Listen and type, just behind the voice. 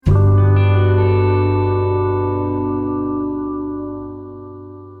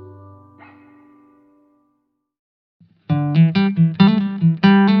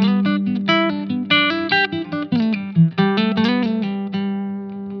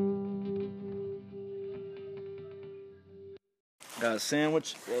Got a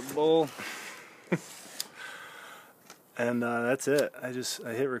sandwich, a bowl. And that's it. I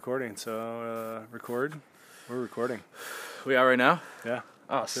hit recording. So record. We're recording. We are right now? Yeah.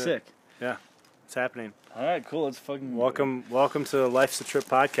 Oh, That's sick. it. Yeah. It's happening. All right, cool. Let's fucking Welcome to Life's a Trip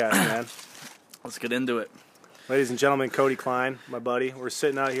podcast, man. Let's get into it. Ladies and gentlemen, Cody Klein, my buddy. We're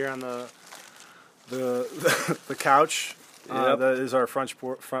sitting out here on the couch. Yep. That is our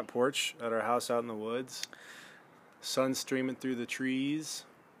front porch at our house out in the woods. Sun streaming through the trees.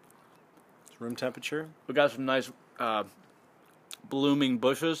 It's room temperature. We got some nice blooming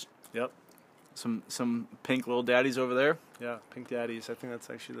bushes. Yep. Some pink little daddies over there. Yeah, Pink Daddies. I think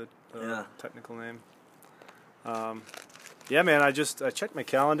that's actually the technical name. Yeah, man. I checked my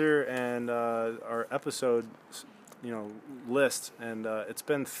calendar and our episode, list, and it's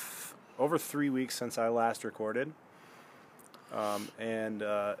been over 3 weeks since I last recorded.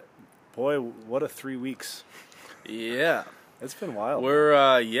 Boy, what a 3 weeks! Yeah, It's been wild.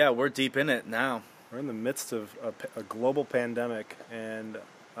 We're deep in it now. We're in the midst of a global pandemic, and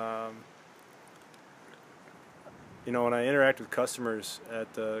when I interact with customers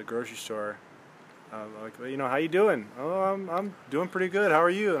at the grocery store, I'm like, well, how you doing? Oh, I'm doing pretty good. How are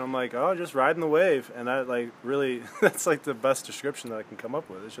you? And I'm like, oh, just riding the wave. And that really, that's like the best description that I can come up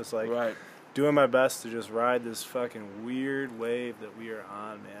with. It's just like doing my best to just ride this fucking weird wave that we are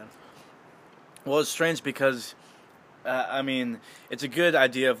on, man. Well, it's strange because, it's a good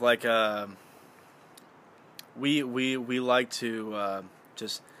idea of like we like to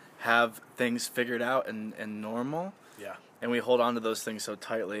just have things figured out and normal. Yeah. And we hold on to those things so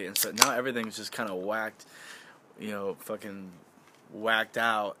tightly, and so now everything's just kind of whacked, fucking whacked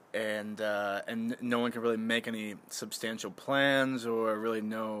out, and no one can really make any substantial plans or really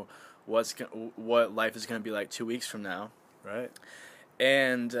know what life is going to be like 2 weeks from now. Right.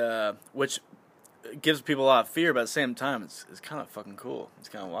 And which gives people a lot of fear, but at the same time, it's kind of fucking cool. It's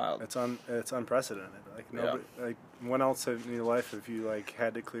kind of wild. It's unprecedented. Like nobody, like when else in your life have you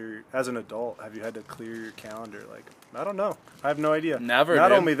had to clear as an adult? Have you had to clear your calendar? Like I don't know. I have no idea. Never. Not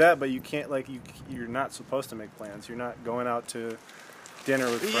dude. only that, but you can't you're not supposed to make plans. You're not going out to dinner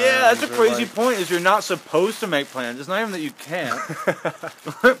with friends. Yeah, that's a crazy point. Is you're not supposed to make plans. It's not even that you can't.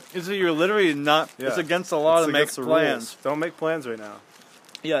 It's that you're literally not. Yeah. It's against the law to make plans. Rules. Don't make plans right now.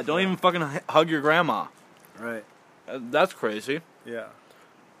 Yeah, don't even fucking hug your grandma. Right. That's crazy. Yeah.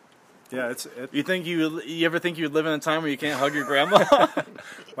 Yeah, You think you ever think you'd live in a time where you can't hug your grandma?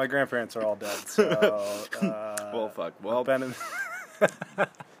 My grandparents are all dead. So, well, fuck. Well,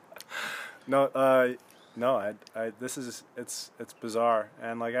 no. It's bizarre,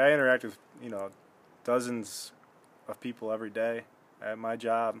 and I interact with dozens of people every day at my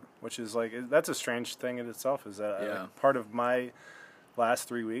job, which is that's a strange thing in itself. Is that part of my last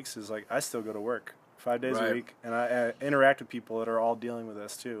 3 weeks is I still go to work 5 days a week, and I interact with people that are all dealing with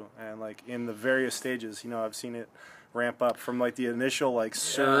this too, and in the various stages. I've seen it ramp up from the initial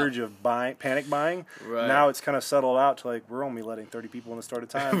surge of panic buying. Right. Now it's kind of settled out to we're only letting 30 people in the store at a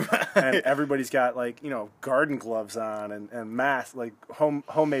time, and everybody's got garden gloves on and masks,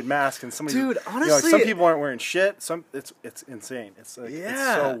 homemade masks, and somebody. Dude, honestly, some people aren't wearing shit. It's insane. It's it's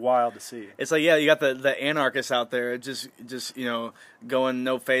so wild to see. It's you got the anarchists out there just going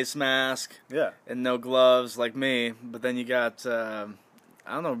no face mask, and no gloves like me, but then you got I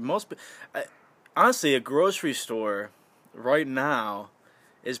don't know, honestly, a grocery store right now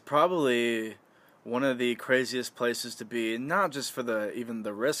is probably one of the craziest places to be, not just for even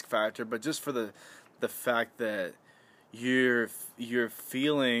the risk factor, but just for the fact that you're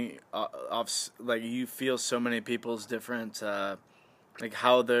feeling you feel so many people's different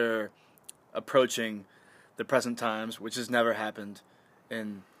how they're approaching the present times, which has never happened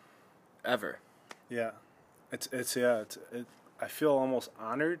in ever. Yeah. I feel almost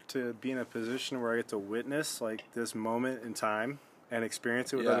honored to be in a position where I get to witness this moment in time and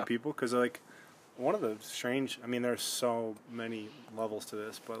experience it with other people. Because one of the strange, there's so many levels to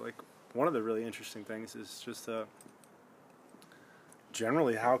this, but one of the really interesting things is just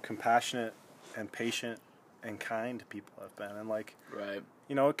generally how compassionate and patient and kind people have been. And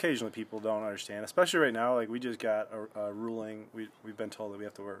occasionally people don't understand, especially right now. We just got a ruling. We've been told that we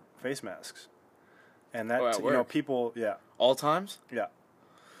have to wear face masks. And that, people, all times? Yeah.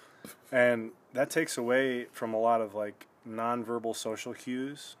 And that takes away from a lot of nonverbal social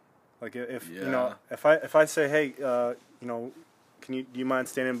cues. If I say, hey, do you mind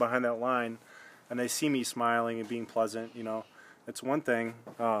standing behind that line? And they see me smiling and being pleasant, it's one thing.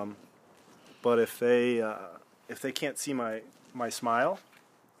 But if they can't see my smile,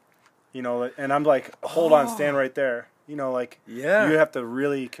 and I'm hold on, stand right there. You have to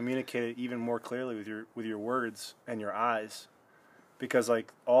really communicate it even more clearly with your words and your eyes. because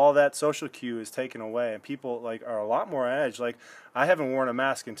like all that social cue is taken away, and people like are a lot more on edge. Like I haven't worn a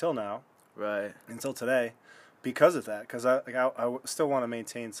mask until now, right? Until today, because of that. Because I still want to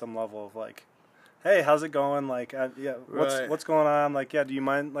maintain some level of like, hey, how's it going? Like, yeah, what's going on? Like, yeah, do you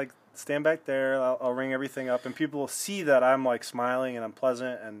mind like stand back there? I'll ring everything up, and people will see that I'm like smiling and I'm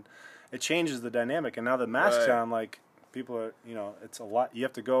pleasant, and it changes the dynamic. And now the mask's on, like people are, it's a lot. You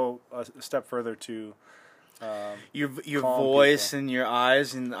have to go a step further to. Your voice people. And your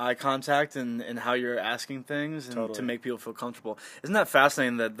eyes and eye contact and how you're asking things and to make people feel comfortable. Isn't that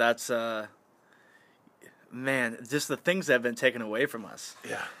fascinating that's man, just the things that have been taken away from us.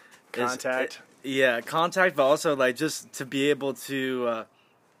 Yeah. Contact. Contact, but also like just to be able to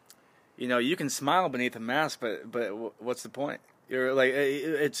you can smile beneath a mask, but what's the point? You're like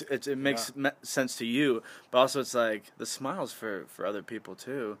it makes sense to you, but also it's like the smile's for other people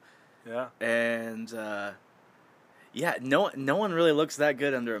too. Yeah. And no one really looks that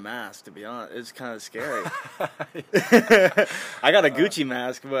good under a mask, to be honest. It's kind of scary. I got a Gucci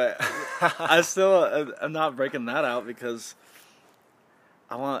mask, but I'm not breaking that out because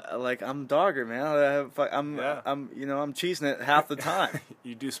I'm Dogger, man. I'm cheesing it half the time.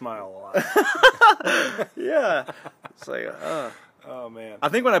 You do smile a lot. Yeah. It's like, oh man. I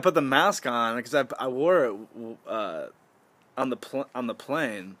think when I put the mask on, because I wore it on the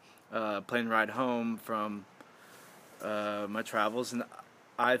plane ride home from my travels, and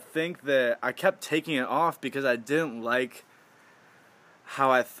I think that I kept taking it off because I didn't like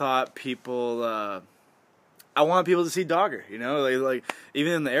how I thought people. I want people to see Dogger, like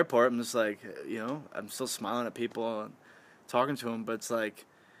even in the airport, I'm just like, I'm still smiling at people and talking to them, but it's like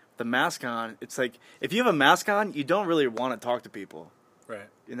the mask on. It's like if you have a mask on, you don't really want to talk to people, right?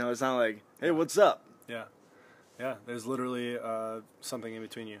 It's not like, hey, what's up? Yeah, yeah. There's literally something in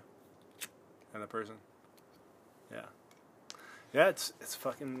between you and the person. Yeah. Yeah, it's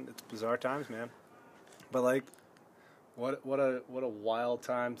bizarre times, man. But like what a wild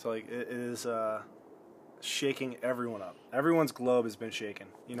time to like it is shaking everyone up. Everyone's globe has been shaken.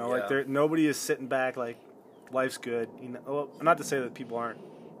 Like nobody is sitting back like life's good. Well, not to say that people aren't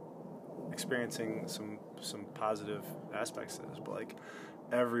experiencing some positive aspects to this, but like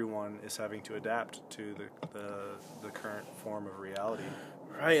everyone is having to adapt to the current form of reality.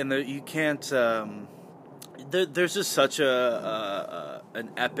 Right, and you can't there's just such an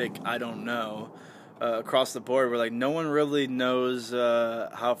epic I don't know across the board where like no one really knows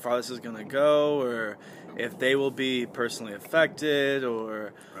how far this is gonna go or if they will be personally affected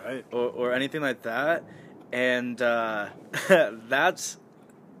or anything like that, and that's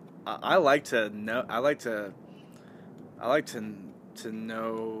I like to know. I like to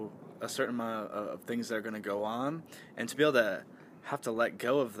know a certain amount of things that are going to go on, and to be able to have to let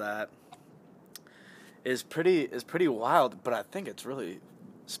go of that is pretty wild. But I think it's really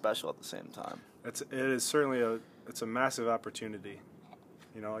special at the same time. It is certainly it's a massive opportunity.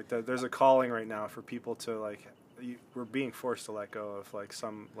 Like there's a calling right now for people to like. We're being forced to let go of like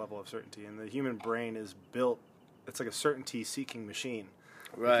some level of certainty, and the human brain is built. It's like a certainty-seeking machine.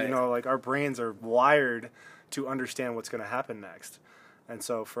 Right. Like our brains are wired to understand what's going to happen next. And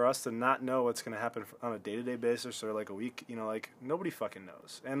so for us to not know what's going to happen on a day-to-day basis or like a week, like nobody fucking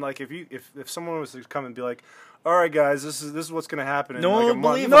knows. And like if someone was to come and be like, "All right, guys, this is what's going to happen in like a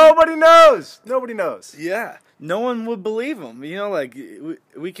month." Nobody knows. Nobody knows. Yeah. No one would believe them. Like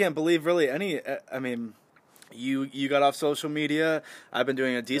we can't believe really any I mean, you got off social media. I've been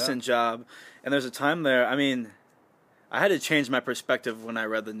doing a decent job, and there's a time there. I mean, I had to change my perspective when I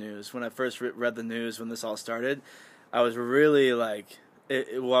read the news. When I first read the news, when this all started, I was really like, I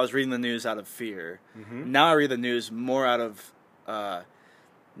was reading the news out of fear. Mm-hmm. Now I read the news more out of,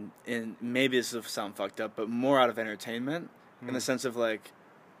 and maybe this will sound fucked up, but more out of entertainment, in the sense of like,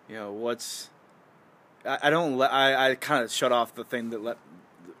 what's, I kind of shut off the thing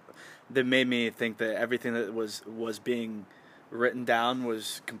that made me think that everything that was being written down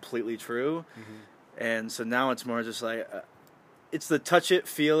was completely true. Mm-hmm. And so now it's more just like, it's the touch it,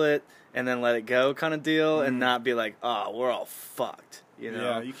 feel it, and then let it go kind of deal, and not be like, oh, we're all fucked.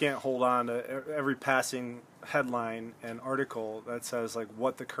 Yeah, you can't hold on to every passing headline and article that says like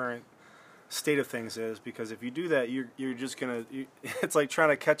what the current state of things is, because if you do that, you're just gonna. It's like trying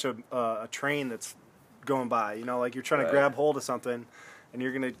to catch a train that's going by. Like you're trying to grab hold of something, and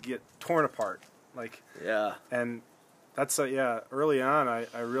you're gonna get torn apart. Like and that's early on,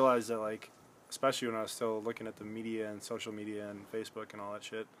 I realized that like. Especially when I was still looking at the media and social media and Facebook and all that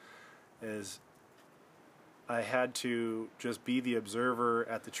shit, is I had to just be the observer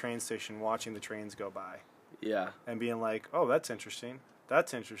at the train station watching the trains go by. Yeah. And being like, oh, that's interesting.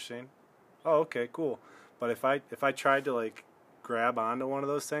 That's interesting. Oh, okay, cool. But if I tried to like grab onto one of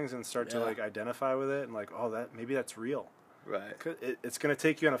those things and start to like identify with it and like, oh, that maybe that's real. Right. It's gonna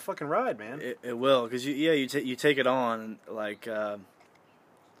take you on a fucking ride, man. It will, because you take it on like.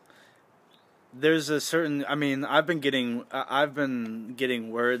 There's a certain. I mean, I've been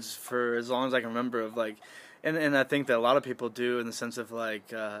getting words for as long as I can remember of like, and I think that a lot of people do in the sense of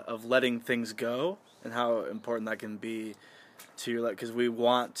like of letting things go and how important that can be to your life, because we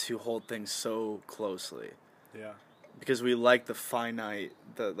want to hold things so closely. Yeah. Because we like the finite,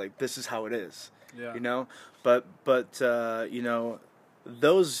 like this is how it is. Yeah. You know, but you know,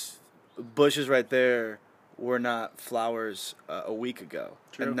 those bushes right there were not flowers a week ago.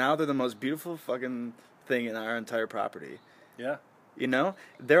 True. And now they're the most beautiful fucking thing in our entire property. Yeah. You know?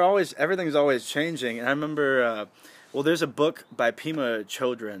 Everything's always changing. And I remember, there's a book by Pema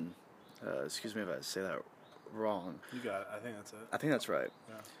Chodron. Excuse me if I say that wrong. You got it. I think that's it. I think that's right.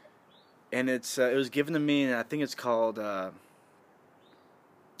 Yeah. And it was given to me, and I think it's called,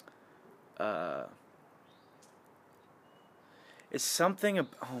 it's something,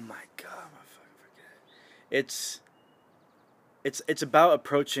 oh my God. It's about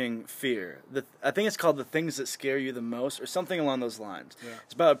approaching fear. I think it's called The Things That Scare You the Most, or something along those lines. Yeah.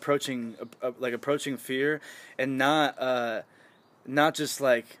 It's about approaching fear, and not just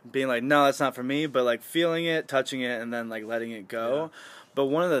like being like, no, that's not for me, but like feeling it, touching it, and then like letting it go. Yeah. But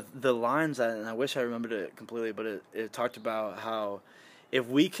one of the lines, and I wish I remembered it completely, but it talked about how if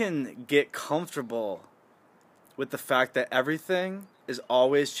we can get comfortable with the fact that everything is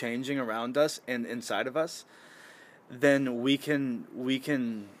always changing around us and inside of us, then we're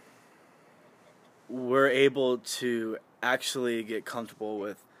able to actually get comfortable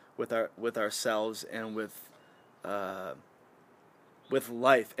with ourselves and with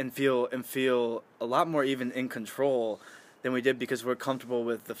life, and feel a lot more even in control than we did, because we're comfortable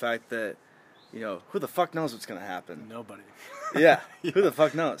with the fact that, you know, who the fuck knows what's gonna happen? Nobody. Yeah. Who the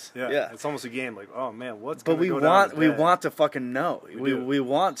fuck knows? Yeah. It's almost a game. Like, oh man, what's but gonna go down today? we want to fucking know. We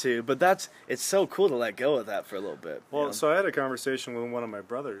want to, but it's so cool to let go of that for a little bit. Well, you know? So I had a conversation with one of my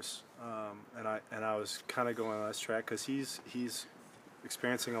brothers, and I was kind of going on this track because he's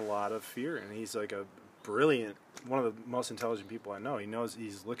experiencing a lot of fear, and he's like one of the most intelligent people I know.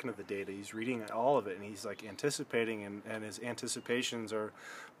 He's looking at the data, he's reading all of it, and he's like anticipating, and his anticipations are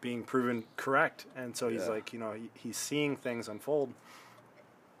being proven correct. And so he's like, you know, he's seeing things unfold.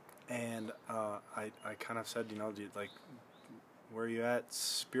 And I kind of said, you know, dude, like, where are you at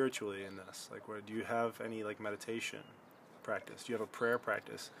spiritually in this? Like, do you have any like meditation practice? Do you have a prayer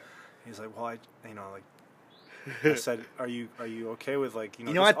practice? And he's like, well, I said, are you okay with like, you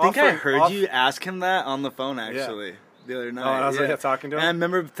know? You know, I think I heard you ask him that on the phone actually the other night. Oh, and I was like talking to him. And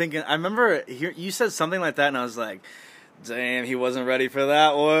I remember you said something like that, and I was like, damn, he wasn't ready for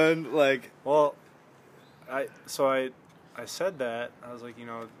that one. Like, well, I said that. I was like, you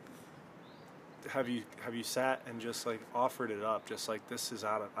know, have you sat and just like offered it up, just like, this is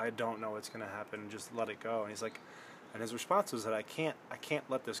I don't know what's gonna happen, just let it go. And he's like. And his response was that I can't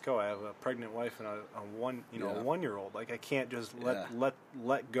let this go. I have a pregnant wife and a 1-year-old. Like, I can't just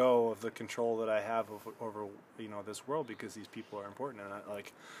let go of the control that I have over you know, this world, because these people are important, and I,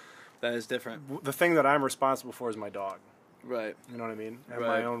 like, that is different. The thing that I'm responsible for is my dog. Right. You know what I mean?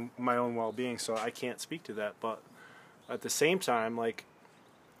 And my own well-being. So I can't speak to that. But at the same time, like,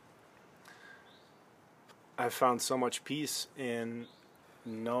 I've found so much peace in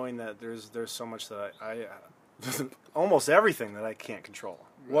knowing that there's so much that I almost everything that I can't control.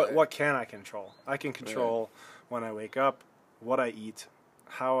 Right. What can I control? I can control when I wake up, what I eat,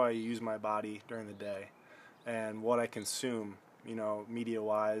 how I use my body during the day, and what I consume, you know,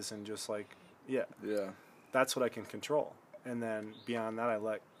 media-wise, and just like, that's what I can control. And then beyond that,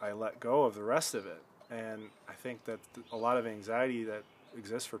 I let go of the rest of it. And I think that a lot of anxiety that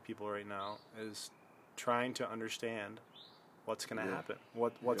exists for people right now is trying to understand what's going to happen,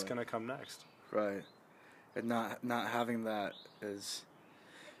 what's going to come next. Right. And not having that is,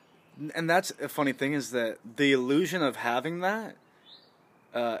 and that's a funny thing, is that the illusion of having that,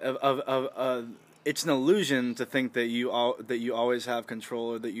 it's an illusion to think that you always have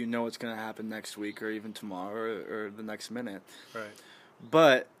control, or that you know what's going to happen next week, or even tomorrow, or the next minute. Right.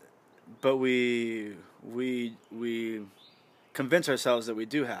 But we convince ourselves that we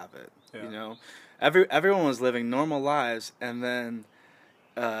do have it. Yeah. You know, everyone was living normal lives, and then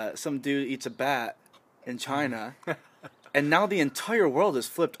some dude eats a bat in China, and now the entire world is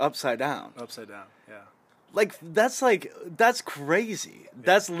flipped upside down. Upside down, yeah. That's crazy. Yeah.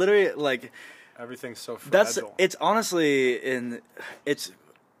 That's literally like, everything's so fragile. It's honestly it's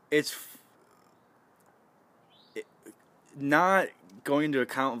not going into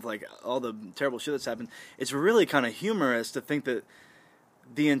account of like all the terrible shit that's happened, it's really kind of humorous to think that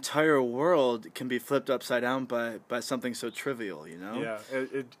the entire world can be flipped upside down by something so trivial, you know? Yeah,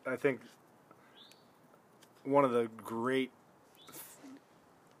 I think one of the great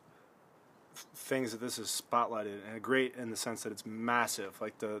things that this is spotlighted, and great in the sense that it's massive,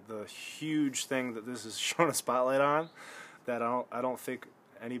 like the huge thing that this is shown a spotlight on, that I don't think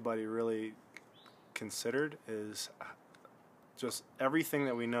anybody really considered, is just everything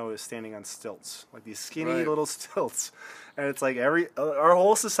that we know is standing on stilts, like these skinny little stilts, and it's like our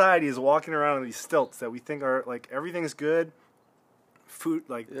whole society is walking around on these stilts that we think are like everything's good, food,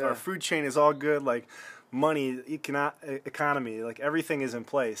 like our food chain is all good, like money, economy, like everything is in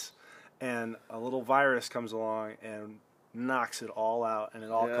place, and a little virus comes along and knocks it all out, and it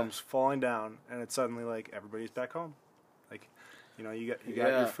all comes falling down, and it's suddenly like everybody's back home, like, you know, you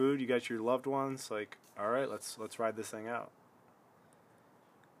got your food, you got your loved ones, like, all right, let's ride this thing out.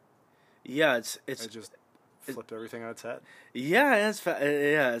 Yeah, it just flipped everything on its head. Yeah, it's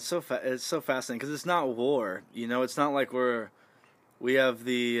so fascinating because it's not war. You know, it's not like we have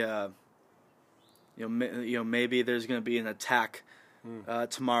the maybe there's going to be an attack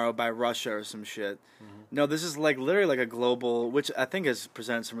tomorrow by Russia or some shit. Mm-hmm. No, this is like literally like a global, which I think has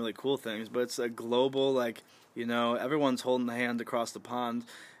presented some really cool things, but it's a global, like, you know, everyone's holding the hand across the pond,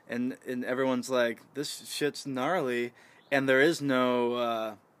 and everyone's like, this shit's gnarly, and there's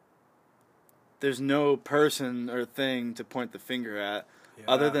no person or thing to point the finger at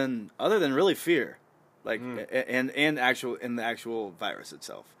other than really fear, like and the actual virus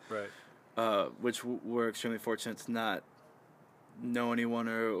itself, right? Which we're extremely fortunate to not know anyone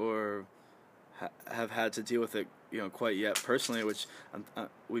or have had to deal with it, you know, quite yet personally. Which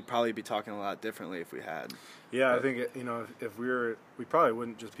we'd probably be talking a lot differently if we had. Yeah, I think you know, if we probably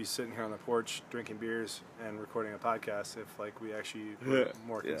wouldn't just be sitting here on the porch drinking beers and recording a podcast if like we actually were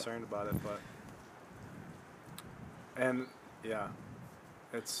more concerned about it, but. And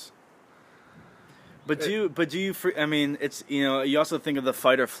it's. But do you? I mean, it's, you know, you also think of the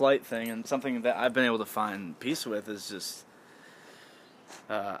fight or flight thing, and something that I've been able to find peace with is just.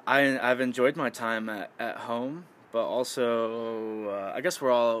 I've enjoyed my time at home, but also I guess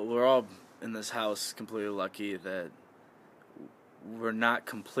we're all in this house completely lucky that we're not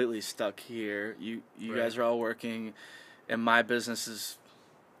completely stuck here. You guys are all working, and my business is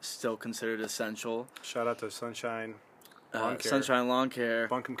still considered essential. Shout out to Sunshine Lawn Care. Sunshine Lawn Care.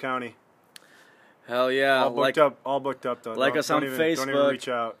 Buncombe County. Hell yeah. All booked up though. Like us on Facebook. Don't even reach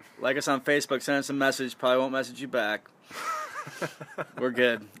out. Like us on Facebook, send us a message. Probably won't message you back. We're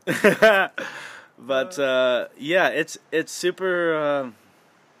good. But it's super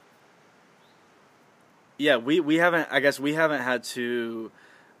we haven't had to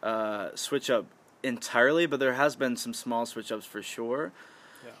switch up entirely, but there has been some small switch ups for sure.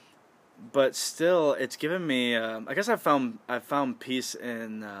 But still, it's given me. I guess I found peace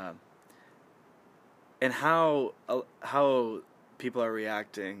in how people are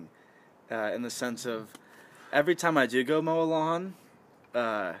reacting, in the sense of every time I do go mow a lawn,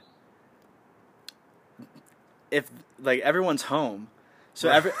 if like everyone's home, so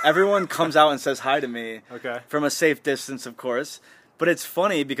everyone comes out and says hi to me. Okay. From a safe distance, of course. But it's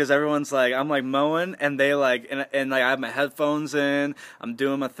funny because everyone's like, I'm like mowing, and they like, and like I have my headphones in, I'm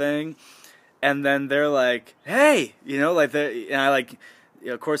doing my thing, and then they're like, hey, you know, like and I like, you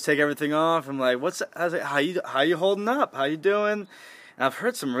know, of course, take everything off. I'm like, how you holding up? How you doing? And I've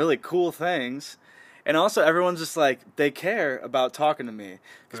heard some really cool things, and also everyone's just like, they care about talking to me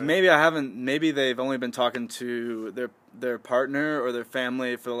because maybe they've only been talking to their partner or their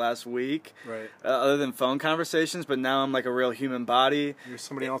family for the last week, right? Other than phone conversations, but now I'm like a real human body. You're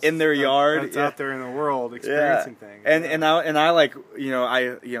somebody else in their yard, that's out there in the world experiencing things. And I like, you know,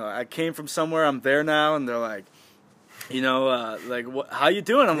 I came from somewhere. I'm there now, and they're like, you know, like, how you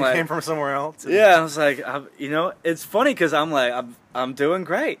doing? I'm like, came from somewhere else. Yeah, I was like, you know, it's funny because I'm like, I'm doing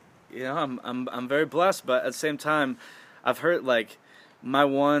great. You know, I'm very blessed, but at the same time, I've heard like my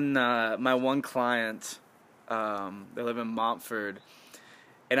one client. They live in Montford,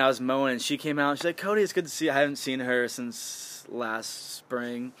 and I was mowing, and she came out, and she's like, Cody, it's good to see you. I haven't seen her since last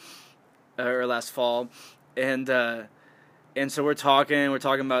spring, or last fall, and so we're talking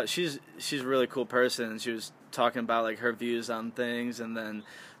about, she's a really cool person, and she was talking about like her views on things, and then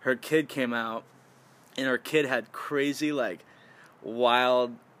her kid came out, and her kid had crazy, like,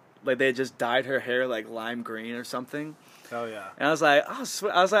 wild, like they had just dyed her hair like lime green or something. Oh yeah. And I was like,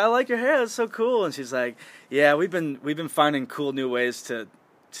 I like your hair. That's so cool. And she's like, yeah, we've been finding cool new ways to,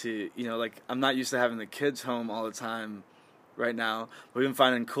 you know, like, I'm not used to having the kids home all the time right now. We've been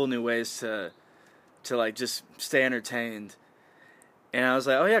finding cool new ways to like just stay entertained. And I was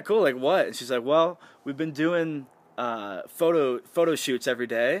like, oh yeah, cool. Like what? And she's like, well, we've been doing photo shoots every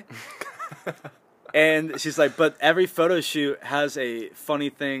day. And she's like, but every photo shoot has a funny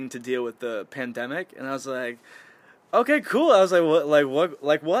thing to deal with the pandemic. And I was like, okay, cool. I was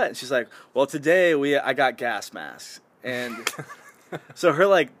like, what? And she's like, well, today I got gas masks. And so her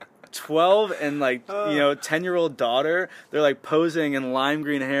like 12 and like 10-year-old daughter, they're like posing in lime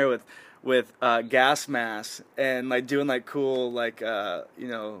green hair with gas masks and like doing like cool like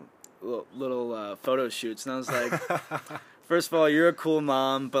little photo shoots. And I was like, first of all, you're a cool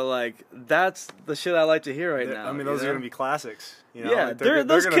mom, but like that's the shit I like to hear right now. I mean, those are gonna be classics. You know? Yeah, like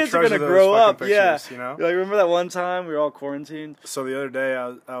those kids are gonna grow up. Pictures, yeah, you know. Like remember that one time we were all quarantined? So the other day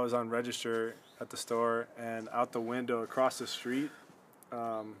I was on register at the store, and out the window across the street,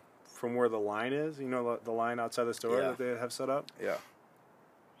 from where the line is, you know, the line outside the store that they have set up. Yeah.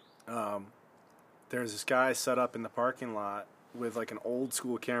 There's this guy set up in the parking lot with like an old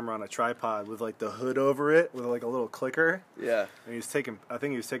school camera on a tripod with like the hood over it with like a little clicker. Yeah. And he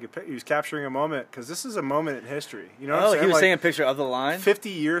was capturing a moment, because this is a moment in history. You know what I'm saying? He was like, taking a picture of the line? 50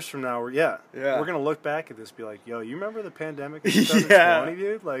 years from now, we're going to look back at this and be like, yo, you remember the pandemic in 2020,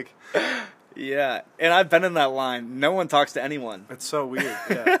 dude? Like, yeah. And I've been in that line. No one talks to anyone. It's so weird.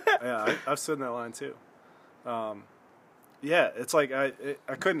 Yeah. I've stood in that line too. Yeah, it's like I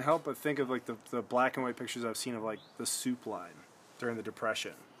couldn't help but think of like the black and white pictures I've seen of like the soup line during the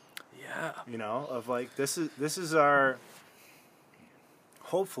Depression. Yeah. You know, of like this is our,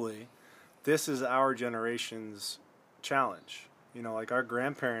 hopefully this is our generation's challenge. You know, like our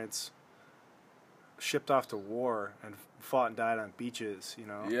grandparents shipped off to war and fought and died on beaches, you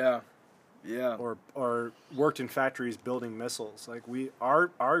know. Yeah. Yeah. Or worked in factories building missiles. Like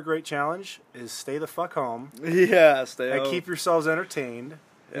our great challenge is stay the fuck home. Yeah, stay home. And keep yourselves entertained.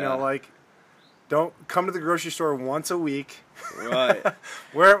 Yeah. You know, like don't come to the grocery store once a week. Right.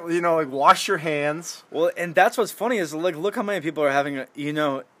 Where, you know, like wash your hands. Well, and that's what's funny is like look how many people are having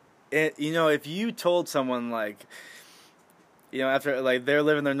if you told someone like after like they're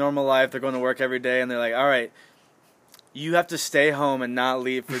living their normal life, they're going to work every day and they're like, all right, you have to stay home and not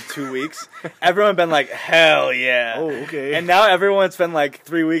leave for 2 weeks. Everyone been like, hell yeah. Oh, okay. And now everyone's been like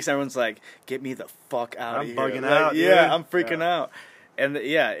 3 weeks. Everyone's like, get me the fuck out of here. I'm bugging out. Yeah, dude. I'm freaking out. And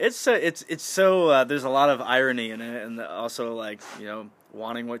yeah, it's so there's a lot of irony in it, and also like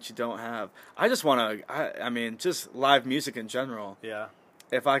wanting what you don't have. I just want to. I mean, just live music in general. Yeah.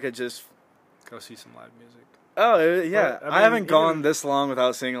 If I could just go see some live music. Oh yeah, but, I haven't gone this long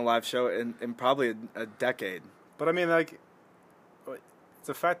without seeing a live show in probably a decade. But I mean, like, it's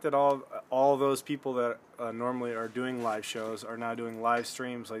the fact that all those people that normally are doing live shows are now doing live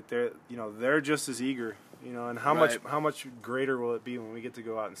streams. Like they're just as eager. And how much greater will it be when we get to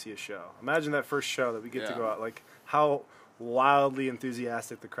go out and see a show? Imagine that first show that we get to go out. Like how wildly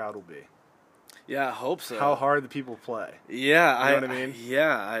enthusiastic the crowd will be. Yeah, I hope so. How hard the people play. Yeah, you know what I mean.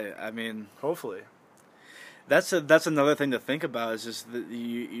 Yeah, I mean. Hopefully. That's another thing to think about is just that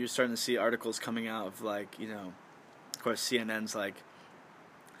you're starting to see articles coming out of like of course CNN's like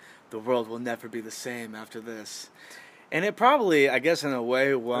the world will never be the same after this, and it probably I guess in a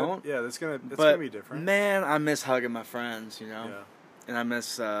way won't. Yeah, it's gonna be different. Man, I miss hugging my friends, Yeah. And I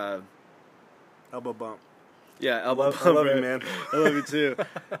miss elbow bump. Yeah, elbow bump. I love you, man. I love you too.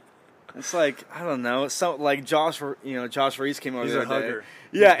 It's like I don't know. So like Josh Reese came over the other day.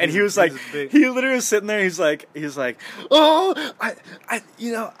 Yeah, and he was like, he literally was sitting there. He's like, oh,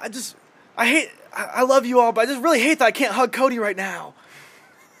 I love you all, but I just really hate that I can't hug Cody right now.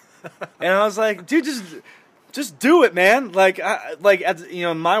 And I was like, dude, just do it, man. Like,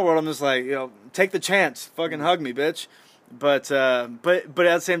 in my world, I'm just like, take the chance, fucking hug me, bitch. But at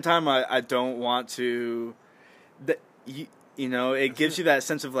the same time, I don't want to. It gives you that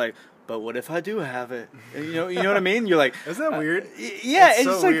sense of like, but what if I do have it? And, you know what I mean? You're like, isn't that weird? Yeah, it's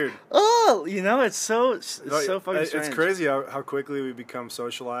so like, weird. Oh, it's so fucking strange. It's crazy how quickly we become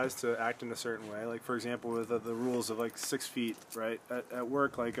socialized to act in a certain way. Like for example, with the rules of like 6 feet, right? At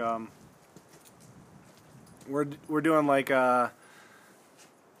work, like we're doing like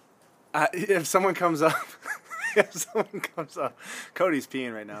if someone comes up. Cody's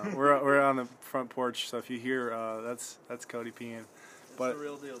peeing right now. We're on the front porch, so if you hear that's Cody peeing. But it's the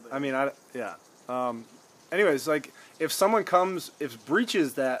real deal, baby. I mean, anyways, like if someone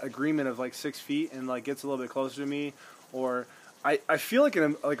breaches that agreement of like 6 feet and like gets a little bit closer to me, or I feel like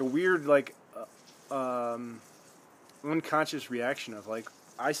a weird like unconscious reaction of like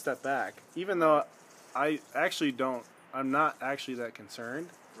I step back, even though I'm not actually that concerned.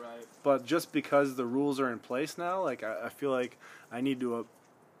 Right. But just because the rules are in place now, like I feel like I need to.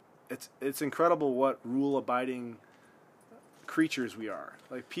 It's incredible what rule-abiding creatures we are.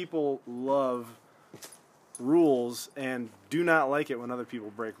 Like, people love rules and do not like it when other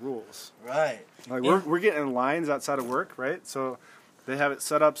people break rules. Right. Like, we're getting in lines outside of work, right? So they have it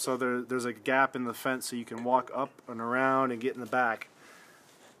set up so there's a gap in the fence so you can walk up and around and get in the back,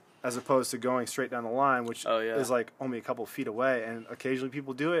 as opposed to going straight down the line, which is like only a couple feet away. And occasionally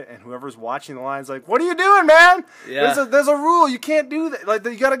people do it, and whoever's watching the line is like, "What are you doing, man? Yeah. There's a rule. You can't do that. Like,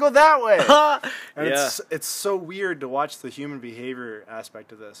 you got to go that way." And it's so weird to watch the human behavior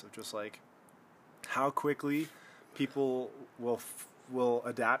aspect of this, of just like how quickly people will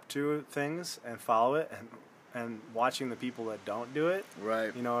adapt to things and follow it, and watching the people that don't do it,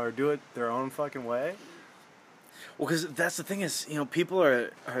 right, or do it their own fucking way. Well, because that's the thing is, people are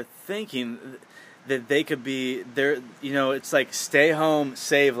thinking that they could be there. It's like stay home,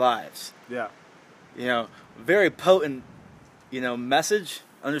 save lives. Yeah. Very potent, message.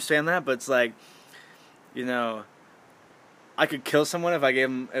 Understand that, but it's like, I could kill someone if I gave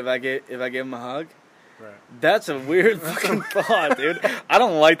him a hug. Right. That's a weird fucking thought, dude. I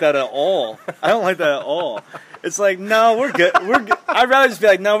don't like that at all. It's like, no, we're good. I'd rather just be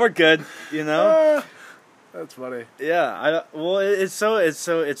like, no, we're good. That's funny. Yeah, it's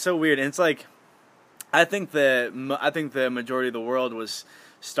so weird, and it's like, I think the majority of the world was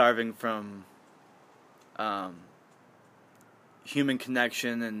starving from human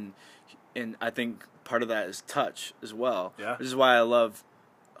connection, and I think part of that is touch as well. Yeah. Which is why I love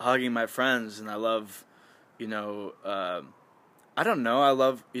hugging my friends, and I love, I don't know, I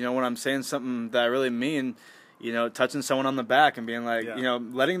love, when I'm saying something that I really mean. Touching someone on the back and being like,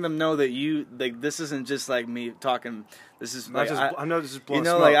 letting them know that this isn't just like me talking. This is not like, just, I know this is blowing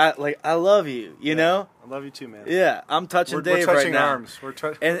smoke. I love you. I love you too, man. Yeah, I'm touching Dave we're touching right now. Arms. We're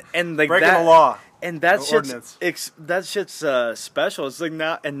and like breaking the law. And that shit's special. It's like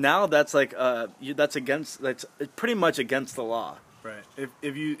now that's like that's pretty much against the law. Right. If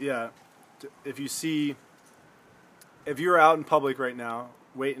you're out in public right now,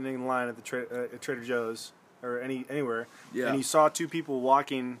 waiting in line at the Trader Joe's or anywhere, and you saw two people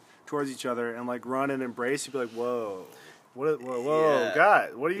walking towards each other and like run and embrace, you'd be like, whoa, whoa,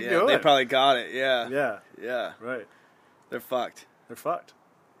 God, what are you doing? They probably got it. Yeah. Right. They're fucked.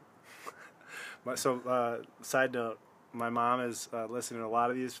 So, side note, my mom is listening to a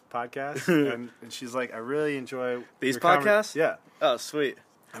lot of these podcasts, and she's like, I really enjoy these podcasts. Yeah. Oh, sweet.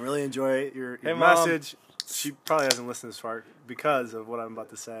 I really enjoy your message. She probably hasn't listened this far because of what I'm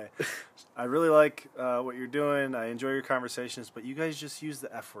about to say. I really like what you're doing. I enjoy your conversations, but you guys just use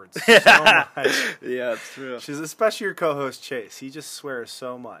the F words so much. Yeah, it's true. She's especially your co-host, Chase. He just swears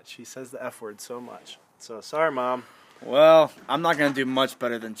so much. He says the F word so much. So, sorry, Mom. Well, I'm not going to do much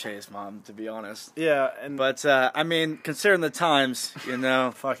better than Chase, Mom, to be honest. Yeah, but I mean, considering the times,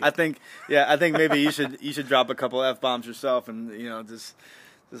 Fuck it. I think maybe you should drop a couple F-bombs yourself and,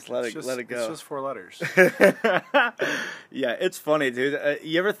 just let it go. It's just 4 letters. Yeah, it's funny, dude.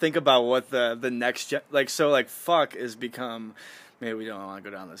 You ever think about what the next fuck has become? Maybe we don't want to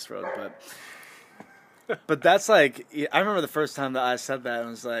go down this road, but that's like, I remember the first time that I said that and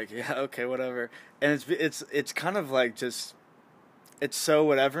I was like, yeah, okay, whatever. And it's kind of like just, it's so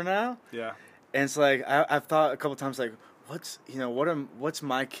whatever now. Yeah. And it's like I've thought a couple times like, what's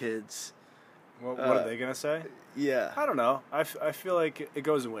my kids? What are they gonna say? Yeah. I don't know. I feel like it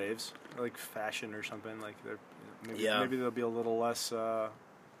goes in waves, like fashion or something. Like maybe they'll be a little less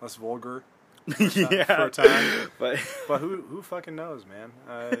vulgar. For a time. But who fucking knows, man?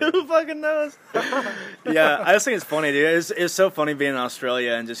 Who fucking knows? Yeah, I just think it's funny, dude. It's so funny being in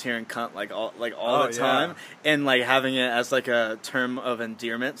Australia and just hearing cunt all the time, and like having it as like a term of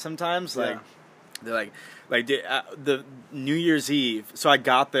endearment sometimes. Like they're like the New Year's Eve. So I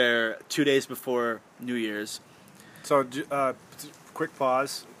got there 2 days before New Year's. So quick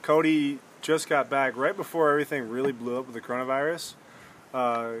pause. Cody just got back right before everything really blew up with the coronavirus.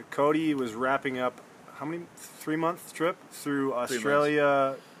 Cody was wrapping up 3-month trip through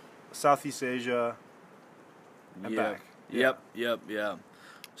Australia, Southeast Asia, and back. Yep.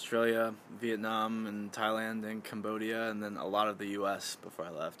 Australia, Vietnam, and Thailand, and Cambodia, and then a lot of the U.S. before I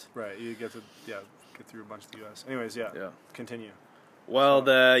left. Right, you get through a bunch of the U.S. Anyways, continue. Well,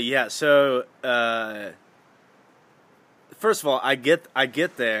 first of all, I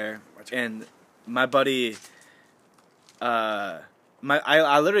get there, and my buddy, I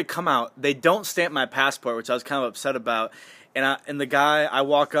literally come out. They don't stamp my passport, which I was kind of upset about. And the guy, I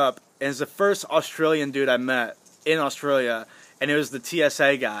walk up, and it's the first Australian dude I met in Australia, and it was the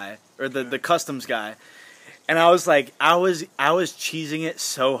TSA guy or the customs guy. And I was like, I was cheesing it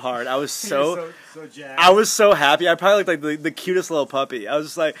so hard. I was so jacked. I was so happy. I probably looked like the cutest little puppy. I was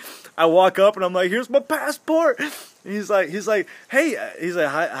just like, I walk up and I'm like, here's my passport. And he's like, hey, he's like,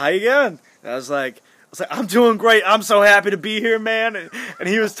 how you going? And I was like, I'm doing great. I'm so happy to be here, man. And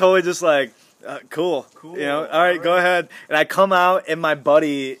he was totally just like, cool. You know, all right, go ahead. And I come out and my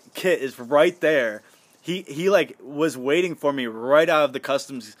buddy Kit is right there. He like was waiting for me right out of the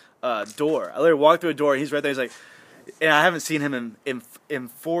customs door. I literally walked through a door and he's right there. He's like, and I haven't seen him in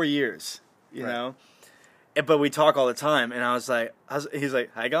 4 years, you know. But we talk all the time, and he's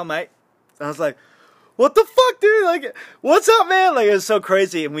like, "How you going, mate?" And I was like, "What the fuck, dude? Like, what's up, man?" Like, it was so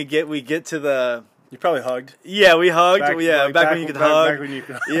crazy. And we get to the. You probably hugged. Yeah, we hugged. Back when you could hug. Back when you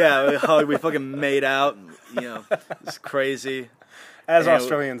could. Yeah, we hugged. We fucking made out. You know, it's crazy. As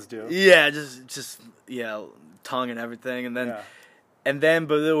Australians do. Yeah, just tongue and everything, and then. Yeah. And then,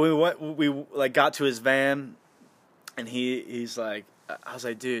 but we like got to his van, and he's like, I was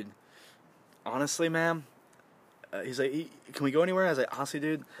like, dude, honestly, man, he's like, can we go anywhere? I was like, honestly,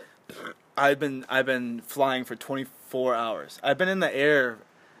 dude, I've been flying for 24 hours. I've been in the air.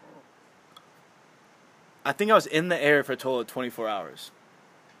 I think I was in the air for a total of 24 hours,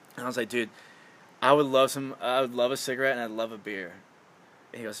 and I was like, dude, I would love a cigarette and I'd love a beer.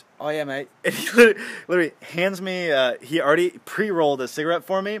 And he goes, oh, yeah, mate. And he literally hands me, he already pre-rolled a cigarette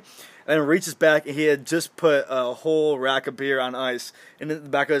for me, and then reaches back, and he had just put a whole rack of beer on ice in the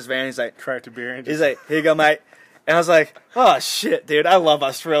back of his van. He's like, cracked a beer. He's like, here you go, mate. And I was like, oh, shit, dude, I love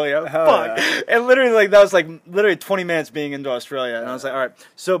Australia. Fuck. Yeah. And literally, like, that was, like, literally 20 minutes being into Australia. And I was like, all right.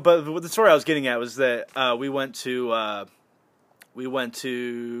 So, but the story I was getting at was that so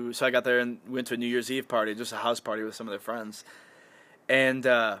I got there and went to a New Year's Eve party, just a house party with some of their friends. And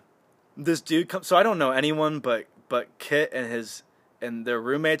this dude comes. So I don't know anyone but Kit and their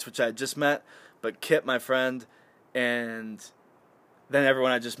roommates, which I had just met. But Kit, my friend, and then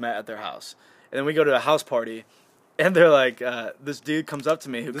everyone I just met at their house. And then we go to a house party, and they're like, this dude comes up to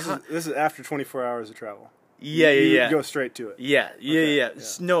me. This is after 24 hours of travel. Yeah. You go straight to it. Yeah.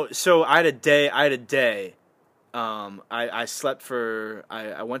 No, so I had a day. I slept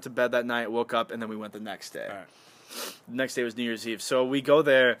I went to bed that night, woke up, and then we went the next day. All right. The next day was New Year's Eve. So we go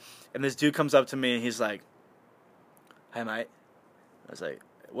there, and this dude comes up to me, and he's like, hey, mate. I was like,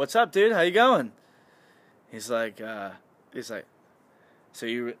 what's up, dude? How you going? He's like, so are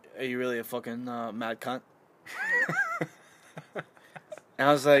you really a fucking mad cunt? And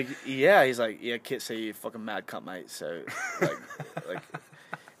I was like, yeah. He's like, yeah, Kit say you fucking mad cunt, mate. So, like,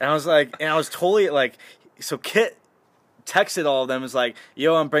 and I was like, and I was totally like, so Kit texted all of them, was like,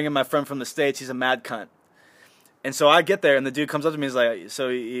 yo, I'm bringing my friend from the States. He's a mad cunt. And so I get there, and the dude comes up to me, he's like, so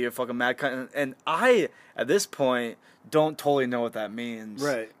you're a fucking mad cunt? And I, at this point, don't totally know what that means.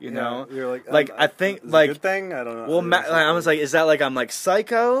 Right. You know? You're like I think, is it a good thing? I don't know. Well, I was like, is that like I'm like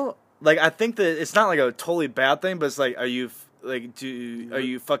psycho? Like, I think that it's not like a totally bad thing, but it's like, are you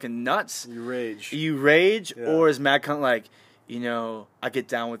fucking nuts? You rage. Yeah. Or is mad cunt like, you know, I get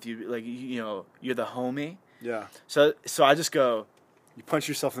down with you, like, you know, you're the homie? Yeah. So I just go, you punch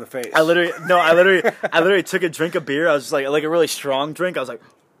yourself in the face. I literally took a drink of beer. I was just like a really strong drink. I was like,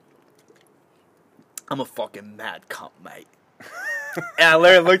 I'm a fucking mad cunt, mate. And I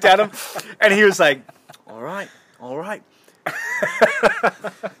literally looked at him, and he was like, all right.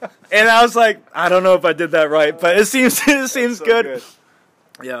 And I was like, I don't know if I did that right, but it seems so good.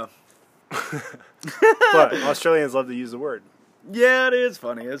 Yeah. But Australians love to use the word. Yeah, it is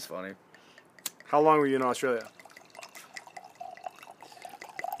funny. It's funny. How long were you in Australia?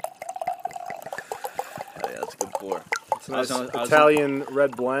 That's a good pour. It's a nice Italian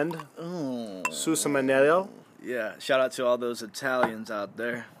red blend. Susa Manello. Yeah, shout out to all those Italians out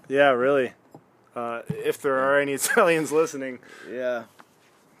there. Yeah, really. If there are any Italians listening, yeah,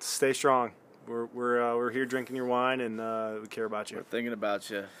 stay strong. We're here drinking your wine, and we care about you. We're thinking about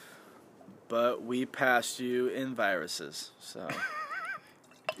you, but we passed you in viruses, so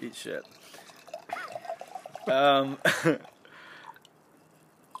eat shit. Oh,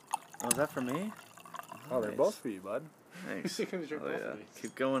 is that for me? Oh, they're both for you, bud. Thanks.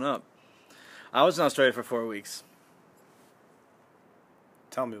 Keep going up. I was in Australia for 4 weeks.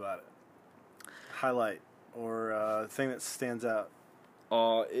 Tell me about it. Highlight or thing that stands out.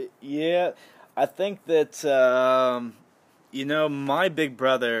 Yeah. I think that, my big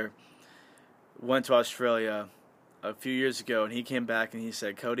brother went to Australia a few years ago, and he came back and he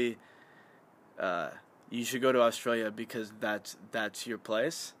said, Cody, you should go to Australia because that's your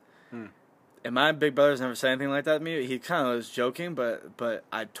place. And my big brother's never said anything like that to me. He kind of was joking, but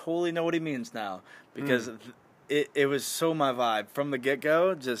I totally know what he means now because it was so my vibe from the get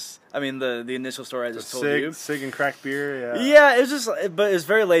go. Just I mean the initial story I just told you. Sig and crack beer. Yeah. Yeah, it was just, but it was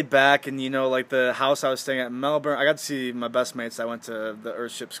very laid back, and like the house I was staying at in Melbourne. I got to see my best mates I went to the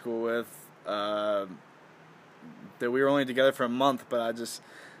Earthship school with. That we were only together for a month, but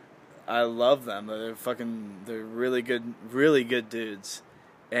I love them. They're really good dudes,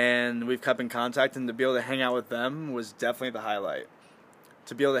 and we've kept in contact. And to be able to hang out with them was definitely the highlight.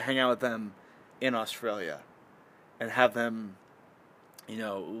 To be able to hang out with them in Australia, and have them,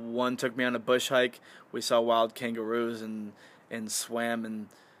 one took me on a bush hike. We saw wild kangaroos and swam in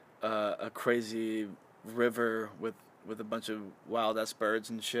a crazy river with a bunch of wild ass birds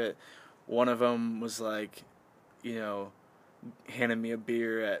and shit. One of them was like, handed me a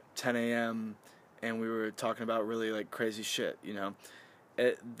beer at 10 a.m. and we were talking about really like crazy shit.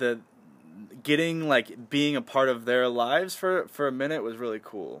 Being a part of their lives for a minute was really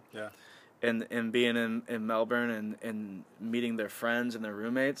cool. Yeah. And being in Melbourne and meeting their friends and their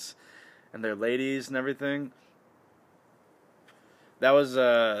roommates and their ladies and everything. That was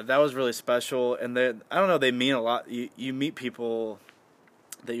really special, and I don't know, they mean a lot. You meet people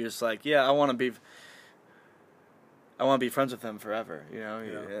that you're just like, yeah, I want to be friends with them forever, Yeah.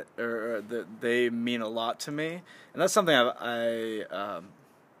 or they mean a lot to me, and that's something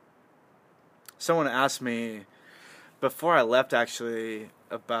someone asked me before I left actually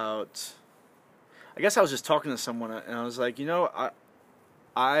about. I guess I was just talking to someone, and I was like,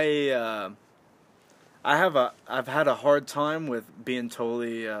 I've had a hard time with being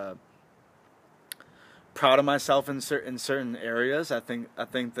totally proud of myself in certain areas. I think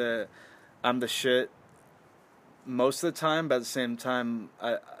that I'm the shit most of the time, but at the same time,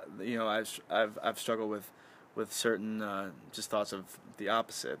 I've struggled with certain just thoughts of the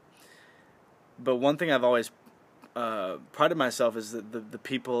opposite. But one thing I've always prided myself is that the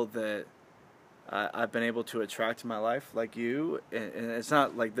people that I've been able to attract in my life, like you, and it's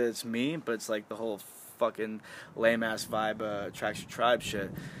not like that it's me, but it's like the whole fucking lame ass vibe attraction tribe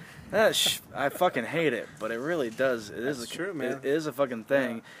shit. I fucking hate it, but it really does. It's true, man. It is a fucking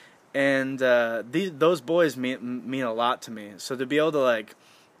thing, yeah. And those boys mean a lot to me. So to be able to like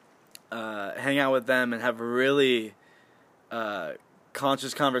hang out with them and have a really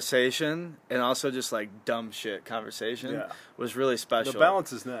conscious conversation and also just like dumb shit conversation was really special. The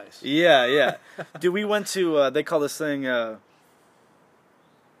balance is nice. Yeah. Dude, we went to they call this thing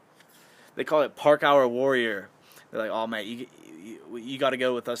they call it Park Hour Warrior. They're like, oh mate, you got to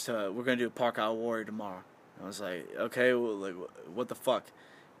go with us we're gonna do a Park Hour Warrior tomorrow. I was like, okay, well, like what the fuck?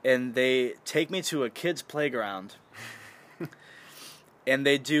 And they take me to a kid's playground. And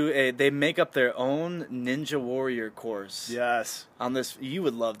they make up their own Ninja Warrior course. Yes. On this,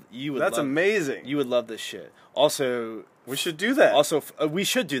 That's amazing. You would love this shit. Also, we should do that. Also, we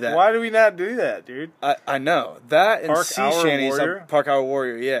should do that. Why do we not do that, dude? I know that and Sea Shanties, Park Hour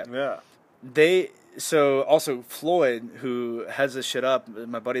Warrior. Yeah. Yeah. Also Floyd, who has this shit up,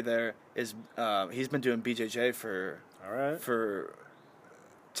 my buddy there is he's been doing BJJ for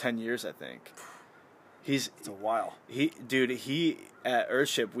 10 years, I think. It's a while. He at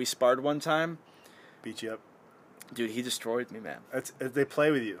Earthship, we sparred one time. Beat you up. Dude, he destroyed me, man. They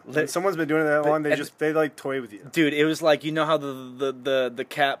play with you. When someone's been doing it that long, they like toy with you. Dude, it was like, how the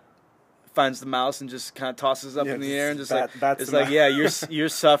cat finds the mouse and just kind of tosses up in the air and just it's like, yeah, you're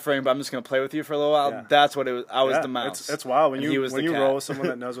suffering, but I'm just gonna play with you for a little while. Yeah. That's what it was. I was the mouse. It's wild when you roll with someone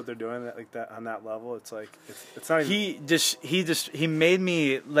that knows what they're doing like that on that level. It's like it's not even. He made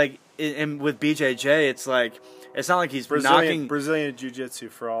me like, and with BJJ, it's like. It's not like he's knocking... Brazilian Jiu-Jitsu,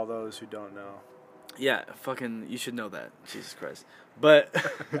 for all those who don't know. Yeah, fucking... You should know that. Jesus Christ. But...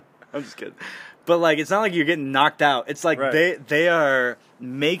 I'm just kidding. But, like, it's not like you're getting knocked out. It's like they are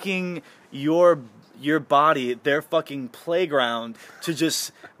making your body their fucking playground to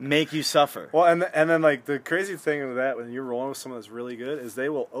just make you suffer. Well, and then, like, the crazy thing with that, when you're rolling with someone that's really good, is they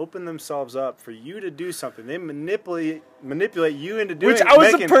will open themselves up for you to do something. They manipulate you into doing it. Which I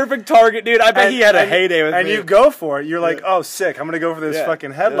was the perfect target, dude. I bet he had a heyday with me. And you go for it. You're like, oh, sick. I'm going to go for this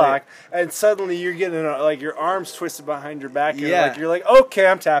fucking headlock. Yeah. And suddenly you're getting, like, your arms twisted behind your back. And you're like, okay,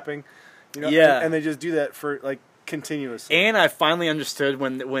 I'm tapping. And they just do that for, like, continuously. And I finally understood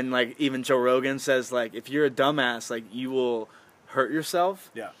when like even Joe Rogan says like if you're a dumbass like you will hurt yourself.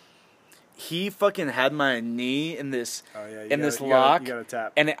 Yeah. He fucking had my knee in this lock. You gotta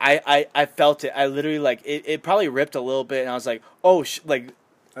tap. And I felt it. I literally like it probably ripped a little bit and I was like, "Oh, like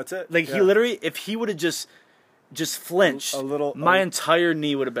that's it." Like he literally if he would have just flinched, my entire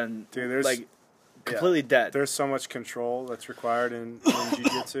knee would have been like completely dead. There's so much control that's required in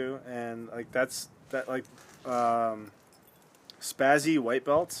jiu-jitsu and like that spazzy white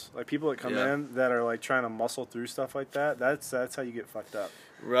belts, like people that come in that are like trying to muscle through stuff like that. That's how you get fucked up,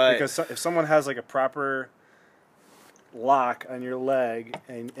 right? Because if someone has like a proper lock on your leg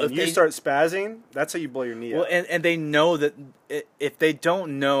and you start spazzing, that's how you blow your knee up. Well, and they know that if they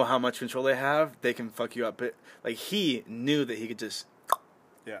don't know how much control they have, they can fuck you up. But like he knew that he could just,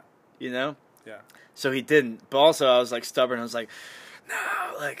 you know, So he didn't. But also, I was like stubborn. I was like,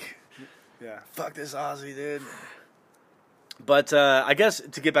 no, like, fuck this Aussie, dude. But I guess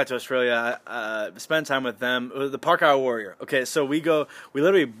to get back to Australia, spend time with them. The Park Isle Warrior. Okay, so we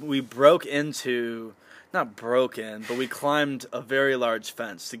broke into. Not broken, but we climbed a very large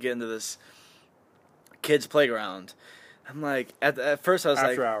fence to get into this kids' playground. I'm like, at first I was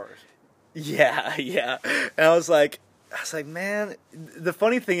after hours. Yeah. And I was like, man, the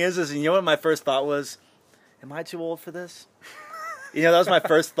funny thing is you know what my first thought was? Am I too old for this? You know, that was my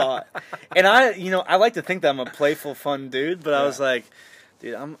first thought. And I like to think that I'm a playful, fun dude, but I was like,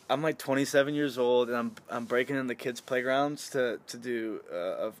 dude, I'm like 27 years old, and I'm breaking into kids' playgrounds to do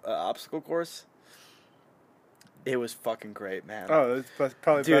a obstacle course. It was fucking great, man. Oh, that's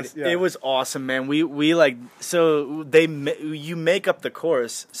probably dude. Best, it was awesome, man. We like so you make up the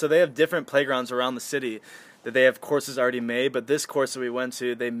course. So they have different playgrounds around the city that they have courses already made. But this course that we went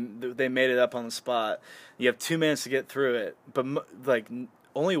to, they made it up on the spot. You have 2 minutes to get through it, but like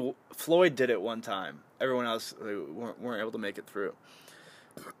only Floyd did it one time. Everyone else weren't able to make it through.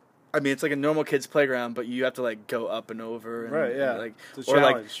 I mean, it's like a normal kids' playground, but you have to like go up and over, and, right? Yeah, and, like or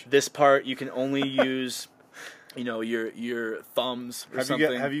like this part you can only use. You know, your thumbs or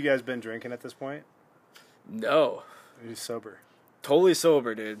something. Have you guys been drinking at this point? No. Are you sober? Totally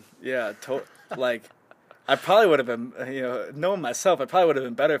sober, dude. Yeah, like, I probably would have been, knowing myself, I probably would have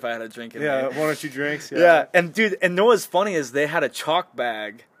been better if I had a drink in there. One or two drinks. Yeah, and dude, and know what's funny is they had a chalk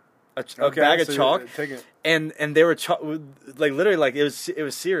bag, a bag of chalk, and they were like literally like it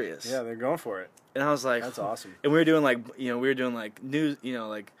was serious. Yeah, they're going for it. And I was like, that's awesome. And we were doing like news,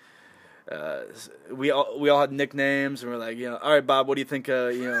 like. We all had nicknames, and we're like, all right, Bob, what do you think?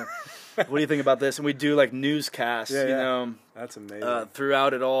 What do you think about this? And we do like newscasts, that's amazing.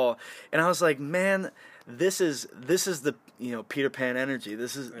 Throughout it all. And I was like, man, this is the Peter Pan energy.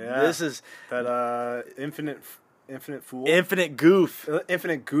 This is that infinite fool, infinite goof,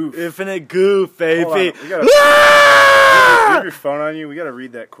 infinite goof, baby. Hold on. You have your phone on you. We gotta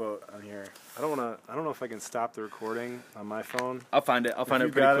read that quote on here. I don't know if I can stop the recording on my phone. I'll find it. I'll find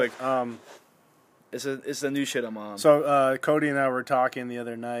it pretty quick. It's the new shit I'm on. So Cody and I were talking the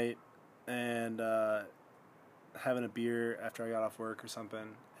other night, and having a beer after I got off work or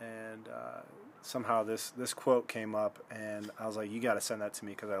something, and somehow this quote came up, and I was like, you got to send that to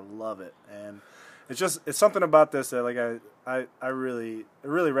me because I love it. And it's something about this that like I really, it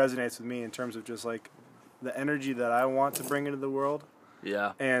really resonates with me in terms of just like the energy that I want to bring into the world.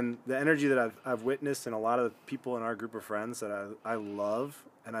 Yeah. And the energy that I've witnessed in a lot of the people in our group of friends that I love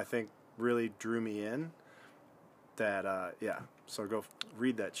and I think really drew me in. That so go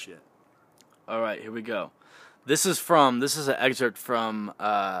read that shit. All right, here we go. This is an excerpt from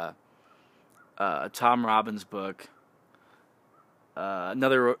Tom Robbins' book,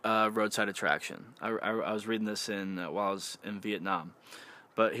 another roadside attraction. I was reading this while I was in Vietnam,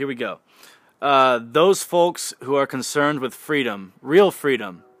 but here we go. Those folks who are concerned with freedom, real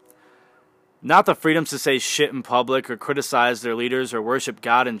freedom, not the freedom to say shit in public or criticize their leaders or worship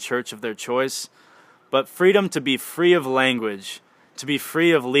God in church of their choice, but freedom to be free of language, to be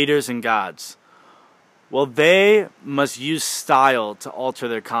free of leaders and gods. Well, they must use style to alter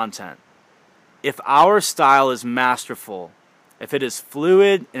their content. If our style is masterful, if it is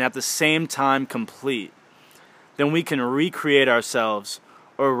fluid and at the same time complete, then we can recreate ourselves.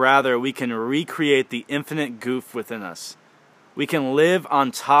 Or rather, we can recreate the infinite goof within us. We can live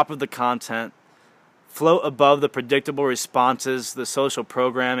on top of the content, float above the predictable responses, the social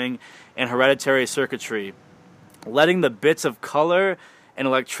programming, and hereditary circuitry, letting the bits of color and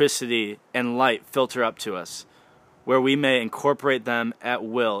electricity and light filter up to us, where we may incorporate them at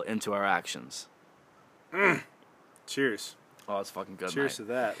will into our actions. Cheers. Oh, it's fucking good. Cheers mate.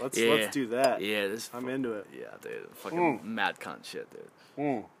 to that. Let's do that. Yeah, I'm into it. Yeah, dude. Fucking mad cunt shit, dude.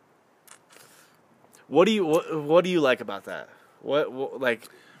 What do you like about that? What like?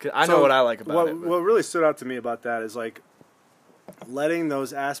 I know what I like about it. What really stood out to me about that is like letting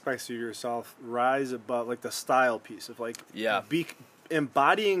those aspects of yourself rise above, like the style piece of like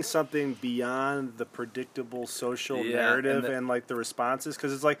embodying something beyond the predictable social narrative and like the responses.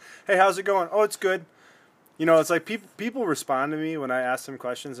 Because it's like, hey, how's it going? Oh, it's good. You know, it's like people respond to me when I ask them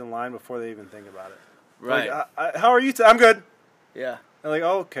questions in line before they even think about it. Right. Like, how are you? I'm good. Yeah. I'm like,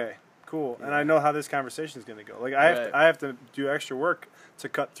 oh, okay, cool, and I know how this conversation is going to go. Like I have to do extra work to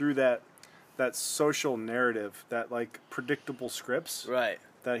cut through that social narrative, that like predictable scripts,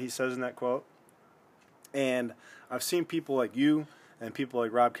 that he says in that quote. And I've seen people like you and people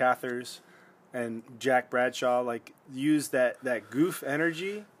like Rob Cathers and Jack Bradshaw like use that goof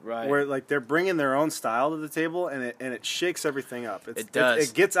energy, where like they're bringing their own style to the table, and it shakes everything up. It does.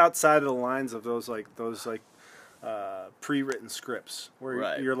 It gets outside of the lines of those pre-written scripts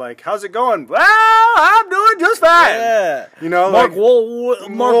where you're like, "How's it going?" "Well, I'm doing just fine." Yeah, you know, Mark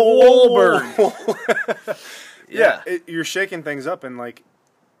Wahlberg. You're shaking things up, and like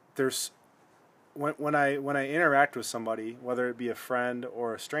there's. When I interact with somebody, whether it be a friend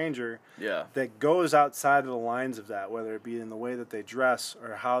or a stranger, that goes outside of the lines of that, whether it be in the way that they dress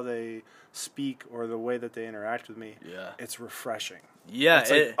or how they speak or the way that they interact with me, it's refreshing. Yeah,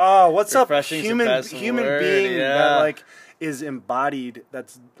 it's like, oh, what's up, human word, being that like is embodied,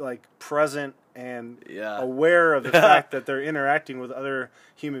 that's like present and aware of the fact that they're interacting with other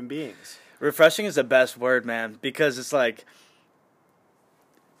human beings. Refreshing is the best word, man, because it's like.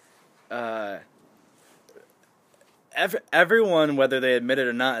 Everyone, whether they admit it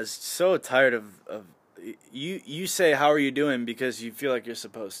or not, is so tired of you say how are you doing because you feel like you're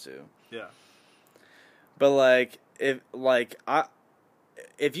supposed to. Yeah. But like if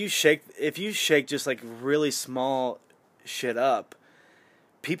you shake just like really small shit up,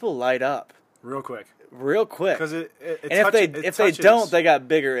 people light up real quick. Because and if they don't, they got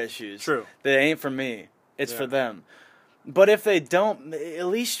bigger issues. True. That ain't for me. It's for them. But if they don't, at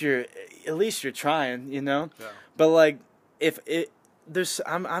least you're trying, you know. Yeah. But like,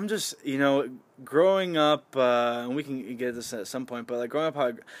 I'm just, you know, growing up, and we can get this at some point. But like growing up,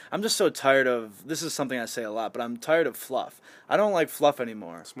 I'm just so tired of. This is something I say a lot, but I'm tired of fluff. I don't like fluff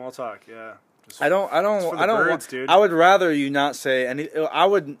anymore. Small talk, yeah. I don't. Birds, dude. I would rather you not say any.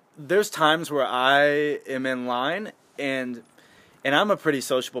 There's times where I am in line and I'm a pretty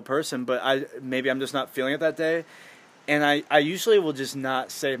sociable person, but maybe I'm just not feeling it that day. And I usually will just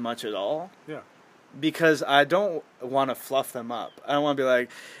not say much at all. Yeah. Because I don't want to fluff them up. I don't want to be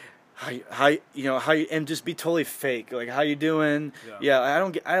like, how you, and just be totally fake. Like, how you doing? Yeah.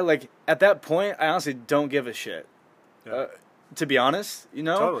 At that point, I honestly don't give a shit. Yeah. To be honest, you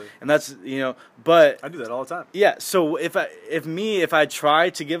know? Totally. And that's, you know, but. I do that all the time. Yeah. So if I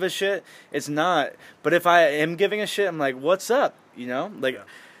try to give a shit, it's not. But if I am giving a shit, I'm like, what's up? You know?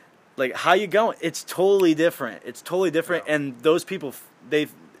 Like, how you going? It's totally different. Yeah. And those people,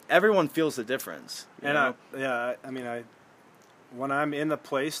 everyone feels the difference. And when I'm in the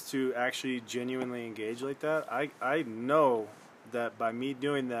place to actually genuinely engage like that, I know that by me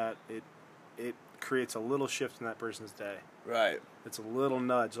doing that, it creates a little shift in that person's day. Right. It's a little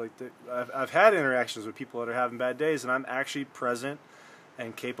nudge. Like I've had interactions with people that are having bad days, and I'm actually present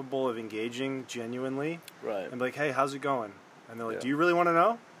and capable of engaging genuinely. Right. And like, hey, how's it going? And they're like, do you really want to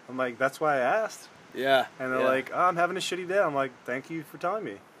know? I'm like, that's why I asked. Yeah. And they're like, oh, I'm having a shitty day. I'm like, thank you for telling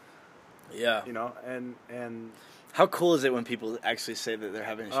me. Yeah. You know, and how cool is it when people actually say that they're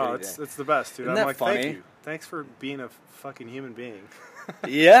having a shitty day? It's the best, dude. Isn't I'm that like, funny? thank you. Thanks for being a fucking human being.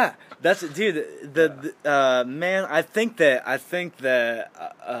 Yeah. That's dude, man, I think that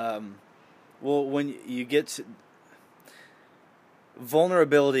well, when you get to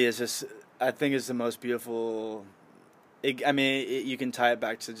vulnerability is just, I think, is the most beautiful. You can tie it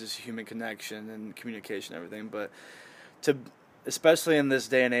back to just human connection and communication and everything, but especially in this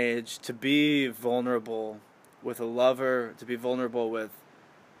day and age, to be vulnerable with a lover, to be vulnerable with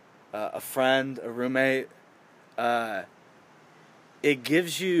a friend, a roommate, it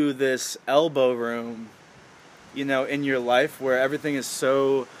gives you this elbow room, you know, in your life where everything is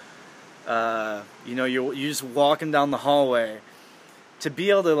so, you know, you're just walking down the hallway. To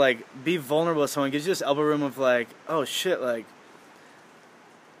be able to, like, be vulnerable with someone gives you this elbow room of, like, oh, shit, like,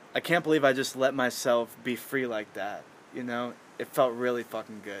 I can't believe I just let myself be free like that, you know? It felt really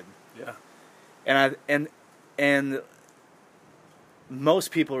fucking good. Yeah. And most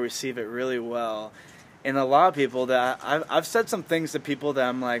people receive it really well. And a lot of people that I've said some things to people that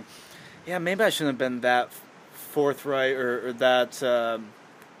I'm like, yeah, maybe I shouldn't have been that forthright or that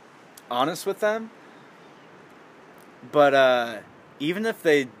honest with them. But even if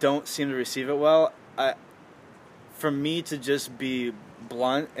they don't seem to receive it well, for me to just be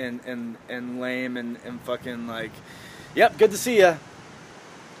blunt and lame and fucking like, yep, good to see ya.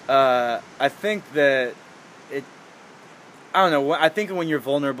 I think that I don't know. I think when you're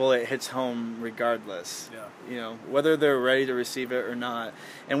vulnerable, it hits home regardless. Yeah. You know, whether they're ready to receive it or not,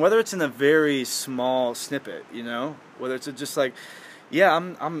 and whether it's in a very small snippet. You know, whether it's just like, yeah,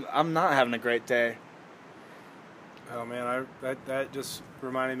 I'm not having a great day. Oh man, that just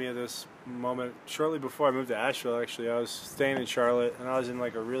reminded me of this moment shortly before I moved to Asheville. Actually, I was staying in Charlotte, and I was in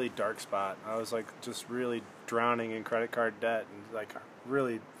like a really dark spot. I was like just really drowning in credit card debt, and like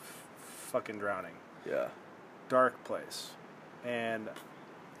really fucking drowning. Yeah. Dark place, and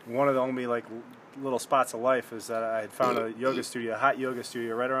one of the only like little spots of life is that I had found a yoga studio, a hot yoga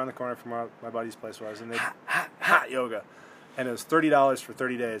studio, right around the corner from where my buddy's place was, and they hot yoga. And it was $30 for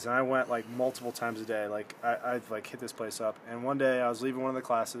 30 days, and I went like multiple times a day. Like I like hit this place up. And one day I was leaving one of the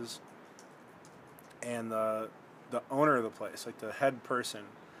classes, and the owner of the place, like the head person,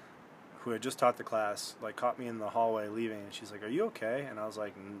 who had just taught the class, like caught me in the hallway leaving, and she's like, "Are you okay?" And I was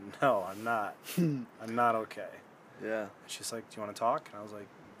like, "No, I'm not. I'm not okay." Yeah. And she's like, "Do you want to talk?" And I was like,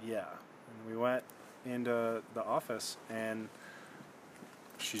 "Yeah." And we went into the office, and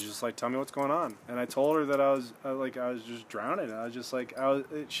she's just like, "Tell me what's going on." And I told her that I was just drowning. I was just like,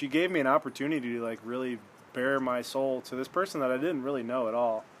 she gave me an opportunity to like really bare my soul to this person that I didn't really know at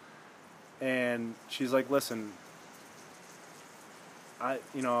all. And she's like, "Listen, I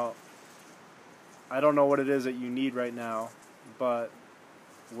don't know what it is that you need right now, but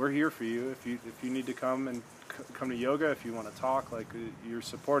we're here for you. If you need to come to yoga, if you want to talk, like you're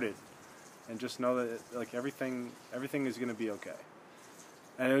supported, and just know that like everything is going to be okay."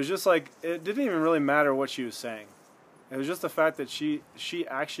 And it was just like, it didn't even really matter what she was saying. It was just the fact that she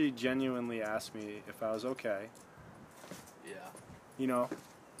actually genuinely asked me if I was okay. Yeah. You know?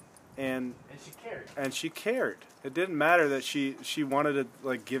 And she cared. And she cared. It didn't matter that she wanted to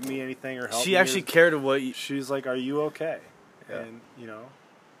like give me anything or help me. She actually cared of what you... She's like, "Are you okay?" Yeah. And, you know,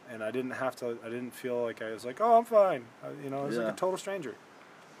 and I didn't feel like I was like, "Oh, I'm fine." I was like a total stranger.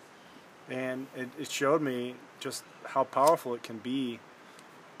 And it showed me just how powerful it can be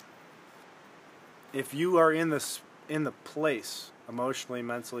if you are in the place emotionally,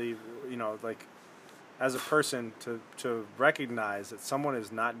 mentally, you know, like as a person to recognize that someone is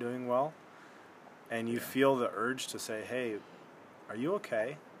not doing well, and you feel the urge to say, "Hey, are you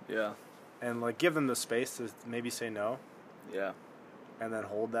okay?" Yeah. And like give them the space to maybe say no. Yeah. And then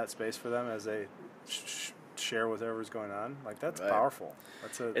hold that space for them as they share whatever's going on. Like that's powerful.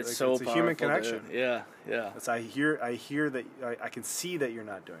 It's a human connection. Dude. Yeah. Yeah. I hear that I can see that you're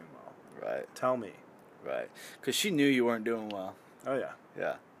not doing well. Right. Tell me. Right. Because she knew you weren't doing well. Oh yeah.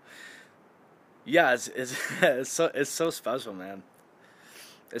 Yeah. Yeah. It's so special, man.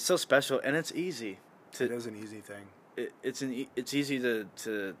 It's so special, and it's easy. It is an easy thing. It's easy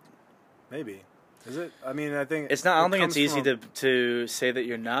to. Maybe. Is it? I mean, I think it's not. I don't think it's easy to say that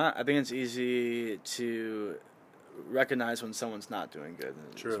you're not. I think it's easy to recognize when someone's not doing good.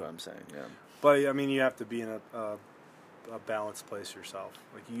 True. That's what I'm saying. Yeah. But I mean, you have to be in a balanced place yourself.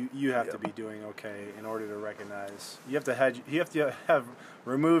 Like you have to be doing okay in order to recognize. You have to have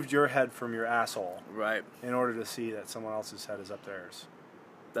removed your head from your asshole. Right. In order to see that someone else's head is up theirs.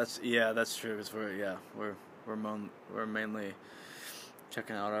 That's true. Because we're mainly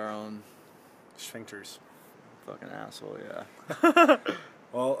checking out our own sphincters. Fucking asshole. Yeah.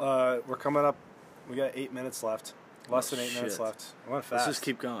 Well, we're coming up. We got 8 minutes left. Less than 8 minutes left. I went fast. Let's just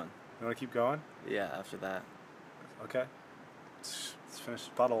keep going. You want to keep going? Yeah. After that. Okay. Let's finish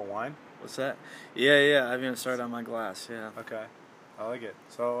a bottle of wine. What's that? Yeah. I haven't even started on my glass. Yeah. Okay. I like it.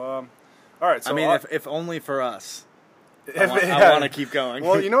 So, all right. So I mean, if only for us. I want to keep going.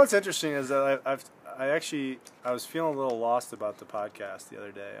 Well, you know what's interesting is that I was feeling a little lost about the podcast the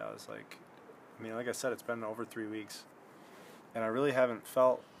other day. I was like, I mean, like I said, it's been over 3 weeks, and I really haven't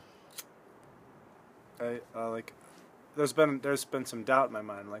felt. There's been some doubt in my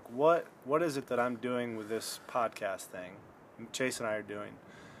mind. Like, what is it that I'm doing with this podcast thing? Chase and I are doing.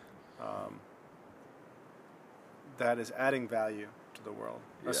 That is adding value to the world,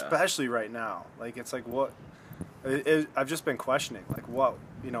 especially right now. Like, it's like what. I've just been questioning, like, what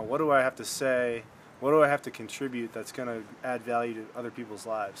do I have to say? What do I have to contribute that's going to add value to other people's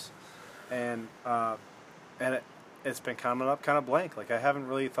lives? And it's been coming up kind of blank. Like, I haven't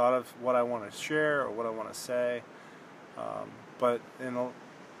really thought of what I want to share or what I want to say. But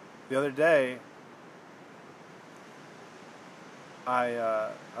the other day, I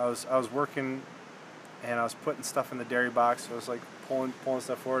was working, and I was putting stuff in the dairy box. So I was like pulling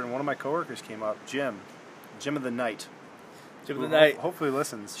stuff forward, and one of my coworkers came up, Jim of the Night. Jim of the Night. Hopefully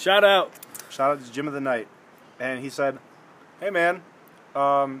listens. Shout out to Jim of the Night. And he said, "Hey man,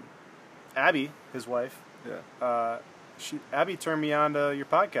 Abby, his wife, Abby turned me on to your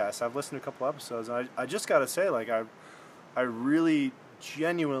podcast. I've listened to a couple episodes, and I just got to say, like, I really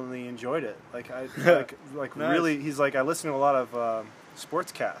genuinely enjoyed it. Like, nice. Really, he's like, I listen to a lot of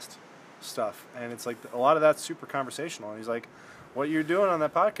sportscast stuff, and it's like a lot of that's super conversational. And he's like, what you're doing on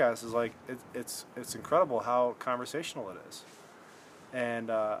that podcast is like it's incredible how conversational it is, and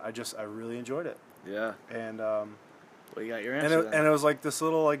I really enjoyed it. Yeah. And well, you got your answer. And it was like this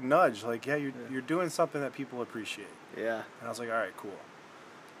little like nudge, like you're doing something that people appreciate. Yeah. And I was like, all right, cool.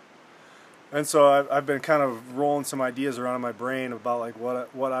 And so I've been kind of rolling some ideas around in my brain about like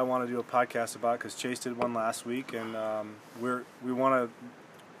what I want to do a podcast about, because Chase did one last week, and we want to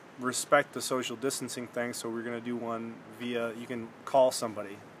respect the social distancing thing, so we're going to do one via, you can call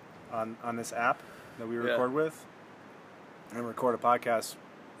somebody on this app that we record with and record a podcast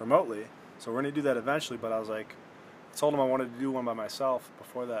remotely. So we're going to do that eventually, but I was like, I told him I wanted to do one by myself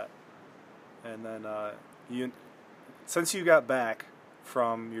before that. And then since you got back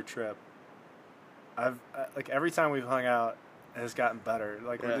from your trip, I've like every time we've hung out, it has gotten better.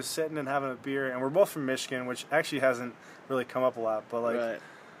 Like we're just sitting and having a beer, and we're both from Michigan, which actually hasn't really come up a lot. But like,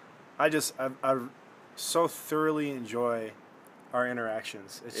 I so thoroughly enjoy our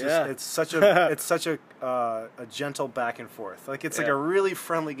interactions. It's just it's such a gentle back and forth. Like it's like a really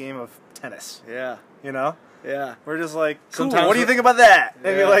friendly game of tennis. Yeah, you know. Yeah, we're just like, cool, what do you think about that?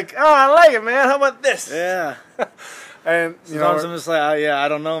 And you're like, oh, I like it, man. How about this? Yeah. And sometimes I'm just like, I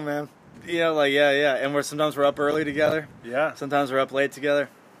don't know, man. You know, like and sometimes we're up early together. Yeah. Sometimes we're up late together.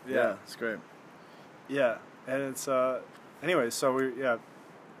 Yeah, it's great. Yeah, and it's anyway. So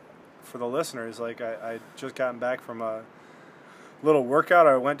for the listeners, like I just gotten back from a little workout.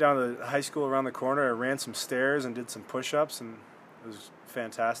 I went down to the high school around the corner. I ran some stairs and did some push-ups, and it was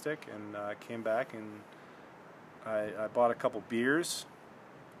fantastic. And I came back and I bought a couple beers.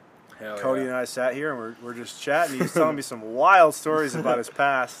 Cody and I sat here and we're just chatting. He's telling me some wild stories about his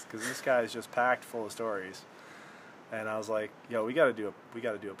past, because this guy is just packed full of stories. And I was like, "Yo, we got to do a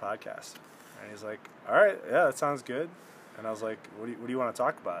podcast." And he's like, "All right, yeah, that sounds good." And I was like, "What do you want to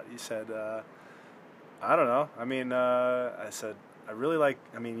talk about?" He said, "I don't know. I mean," I said, "I really like.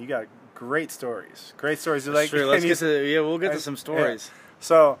 I mean, you got great stories. Great stories. That's true. Let's get to we'll get to some stories." Yeah.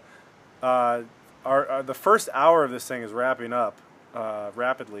 So, the first hour of this thing is wrapping up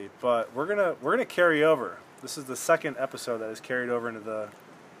rapidly, but we're gonna carry over. This is the second episode that is carried over into the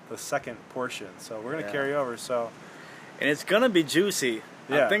second portion. So we're gonna carry over. So, and it's gonna be juicy.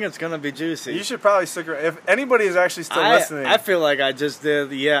 Yeah. I think it's gonna be juicy. You should probably stick around. If anybody is actually still listening, I feel like I just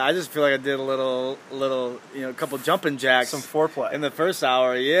did. Yeah, I just feel like I did a little, a couple jumping jacks, some foreplay in the first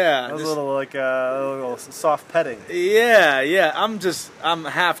hour. Yeah, that was a little soft petting. Yeah. I'm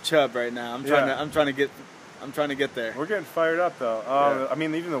half chub right now. I'm trying to get there. We're getting fired up though. I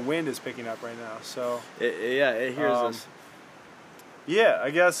mean, even the wind is picking up right now. So it hears us. Yeah,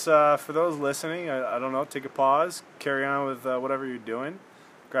 I guess for those listening, I don't know, take a pause, carry on with whatever you're doing.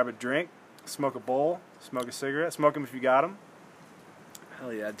 Grab a drink, smoke a bowl, smoke a cigarette, smoke them if you got them.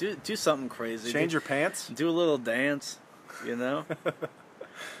 Hell yeah, do something crazy. Change your pants. Do a little dance, Do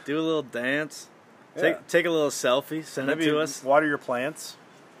a little dance. Yeah. Take a little selfie, send it to us. Water your plants.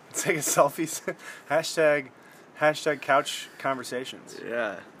 Take a selfie. hashtag couch conversations.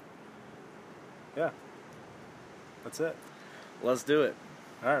 Yeah. Yeah. That's it. Let's do it.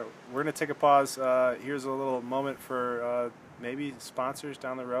 All right, we're going to take a pause. Here's a little moment for maybe sponsors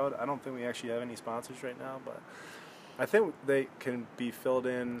down the road. I don't think we actually have any sponsors right now, but I think they can be filled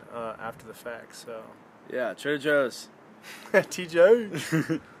in after the fact. So yeah, Trader Joe's.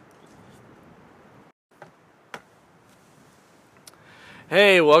 TJ.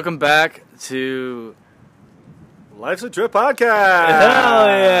 Hey, welcome back to Life's a Trip podcast. Hell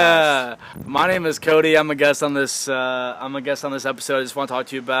yeah! My name is Cody. I'm a guest on this. Episode. I just want to talk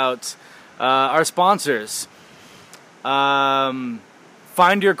to you about our sponsors.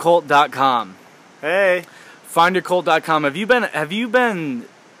 FindYourCult.com. Hey, FindYourCult.com. Have you been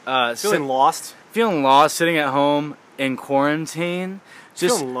feeling lost? Feeling lost, sitting at home in quarantine,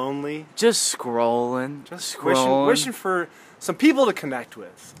 just feeling lonely, just scrolling, wishing for some people to connect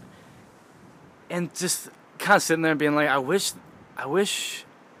with, and just kind of sitting there and being like, I wish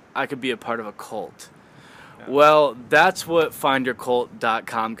I could be a part of a cult. Yeah. Well, that's what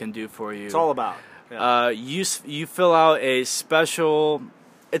FindYourCult.com can do for you. It's all about. Yeah. You fill out a special.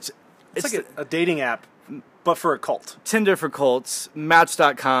 It's like a dating app, but for a cult. Tinder for cults,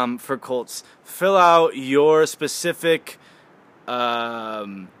 Match.com for cults. Fill out your specific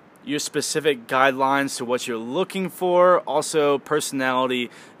guidelines to what you're looking for. Also, personality,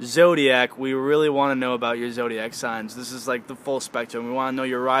 zodiac. We really want to know about your zodiac signs. This is like the full spectrum. We want to know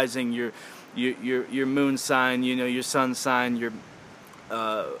your rising, your moon sign, your sun sign, your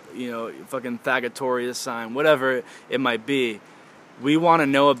fucking Sagittarius sign, whatever it might be. We want to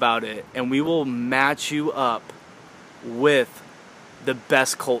know about it, and we will match you up with the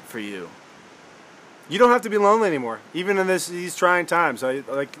best cult for you. You don't have to be lonely anymore, even in these trying times. You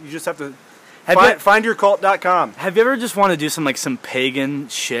just have to findyourcult.com. Have you ever just want to do some pagan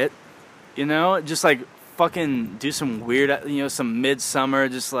shit? You know, just like fucking do some weird, some midsummer,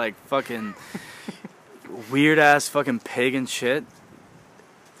 just like fucking weird ass fucking pagan shit.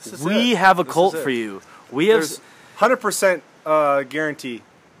 We have a cult for you. We have 100% guarantee.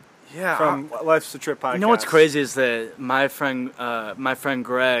 Yeah, from Life's a Trip podcast. You know what's crazy is that my friend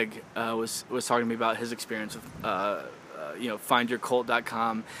Greg was talking to me about his experience with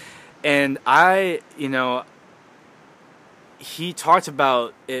findyourcult.com, and he talked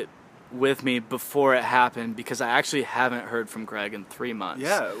about it with me before it happened because I actually haven't heard from Greg in 3 months.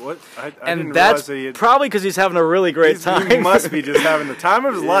 Yeah, what? I and that's probably because he's having a really great time. He must be just having the time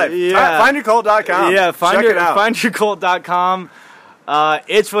of his life. Yeah. Findyourcult.com. Yeah, check it out. Findyourcult.com.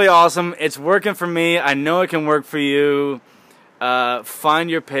 It's really awesome. It's working for me. I know it can work for you. Find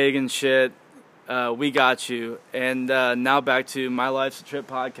your pagan shit. We got you. And now back to My Life's a Trip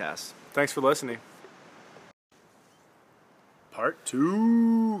podcast. Thanks for listening. Part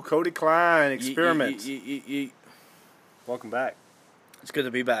 2, Cody Klein Experiments. Welcome back. It's good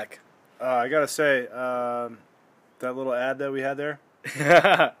to be back. I gotta say, that little ad that we had there.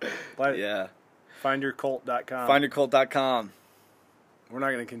 Yeah. Findyourcult.com. Findyourcult.com. We're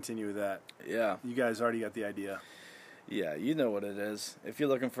not gonna continue with that. Yeah. You guys already got the idea. Yeah, you know what it is. If you're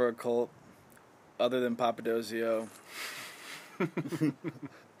looking for a cult other than Papadozio,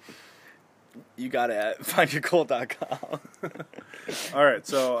 you got it at findyourcult.com. All right,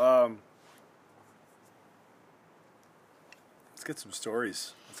 so let's get some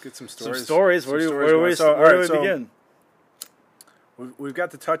stories. Where do we begin? We've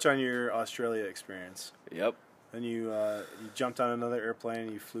got to touch on your Australia experience. Yep. Then you jumped on another airplane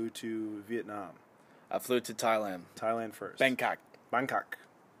and you flew to Vietnam. I flew to Thailand. Thailand first. Bangkok.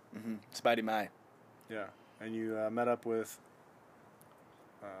 Mm-hmm. Spidey Mai. Yeah, and you met up with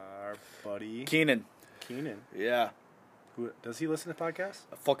our buddy Keenan. Yeah. Who does he listen to podcasts?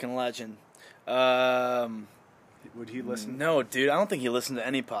 A fucking legend. Would he listen? No, dude. I don't think he listens to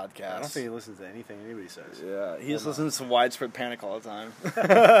any podcasts. I don't think he listens to anything anybody says. Yeah, he just listens to Widespread Panic all the time.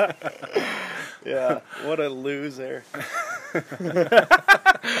 Yeah, what a loser.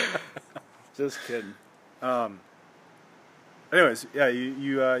 Just kidding. Anyways, yeah,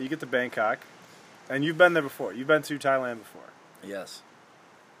 you get to Bangkok, and you've been there before. You've been to Thailand before. Yes.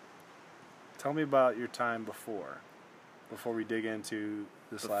 Tell me about your time before we dig into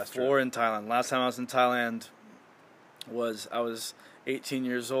this last trip. Before in Thailand. Last time I was in Thailand I was 18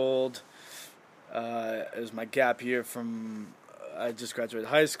 years old. It was my gap year I just graduated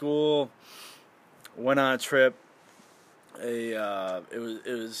high school. Went on a trip. It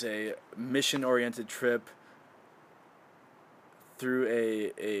was a mission-oriented trip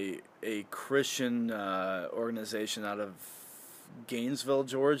through a Christian organization out of Gainesville,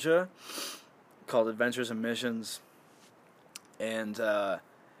 Georgia, called Adventures and Missions, and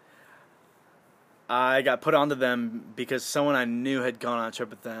I got put onto them because someone I knew had gone on a trip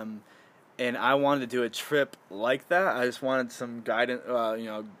with them, and I wanted to do a trip like that. I just wanted some guidance.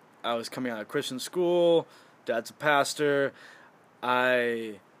 I was coming out of Christian school. Dad's a pastor.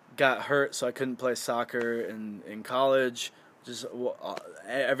 I got hurt, so I couldn't play soccer in college. Just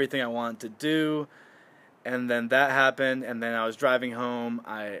everything I wanted to do. And then that happened, and then I was driving home.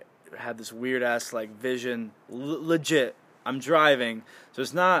 I had this weird-ass, vision. Legit. I'm driving. So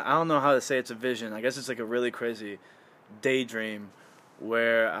it's not, I don't know how to say it's a vision. I guess it's a really crazy daydream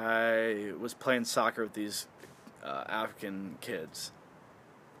where I was playing soccer with these African kids.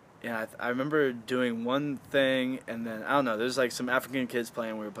 And I remember doing one thing, and then, I don't know, there's some African kids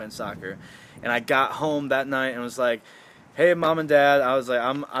playing, we were playing soccer. And I got home that night and was like, hey, Mom and Dad, I was like,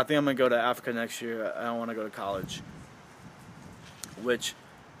 I think I'm going to go to Africa next year. I don't want to go to college. Which,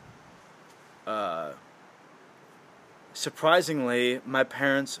 surprisingly, my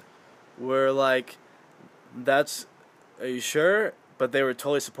parents were like, are you sure? But they were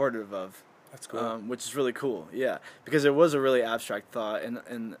totally supportive of. That's cool. Which is really cool, yeah. Because it was a really abstract thought,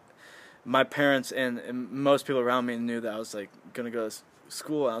 and my parents and most people around me knew that I was going to go to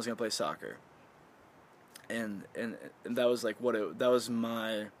school and I was going to play soccer. And that was that was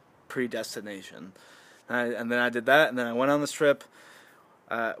my predestination. And then I did that, and then I went on this trip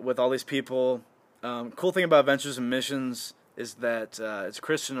with all these people. Cool thing about Adventures and Missions is that it's a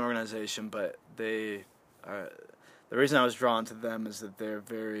Christian organization, but they are, the reason I was drawn to them is that they're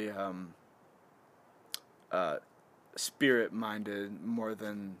very spirit-minded more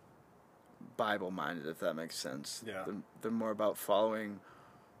than Bible-minded, if that makes sense. Yeah. They're more about following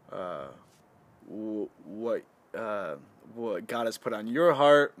what what God has put on your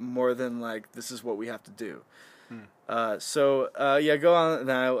heart more than like this is what we have to do. Go on.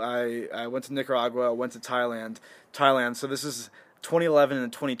 Now I went to Nicaragua. I went to Thailand. So this is 2011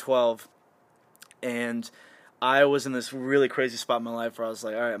 and 2012, and I was in this really crazy spot in my life where I was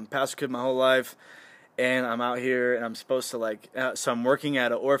like, all right, I'm a pastor kid my whole life, and I'm out here, and I'm supposed to so I'm working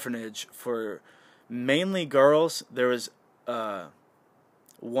at an orphanage for mainly girls. There was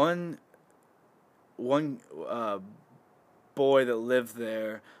one boy that lived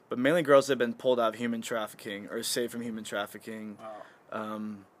there, but mainly girls that have been pulled out of human trafficking or saved from human trafficking. Wow.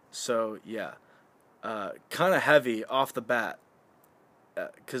 Kind of heavy off the bat,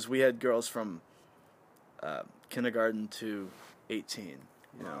 because we had girls from kindergarten to 18.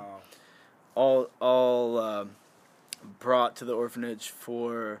 You know, all brought to the orphanage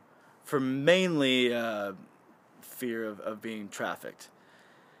for mainly fear of being trafficked.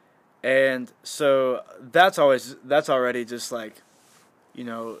 And so that's already just like, you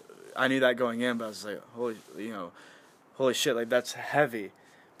know, I knew that going in, but I was like, holy shit, like that's heavy.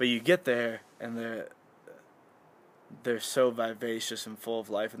 But you get there and they're so vivacious and full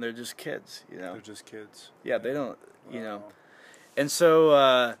of life, and they're just kids, you know. They're just kids. Yeah, they don't, you know. And so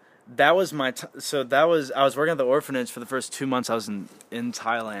that was I was working at the orphanage for the first 2 months I was in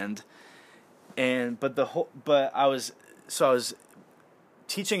Thailand, but I was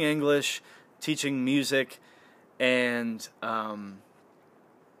teaching English, teaching music, and I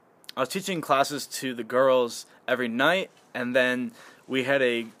was teaching classes to the girls every night, and then we had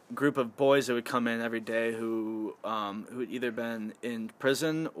a group of boys that would come in every day who had either been in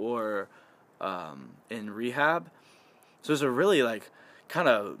prison or in rehab. So it was a really like kind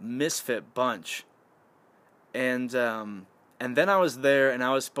of misfit bunch, and then I was there, and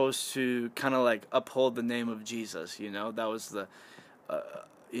I was supposed to kind of like uphold the name of Jesus. You know, that was the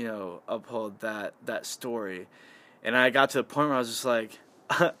uphold that story. And I got to a point where I was just like,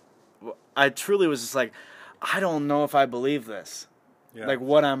 I truly was just like, I don't know if I believe this, like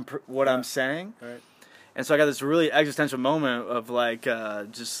what I'm saying. Right. And so I got this really existential moment of like,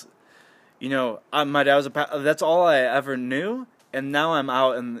 just, you know, my dad was that's all I ever knew, and now I'm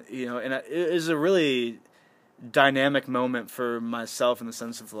out, and you know, and it is a really dynamic moment for myself in the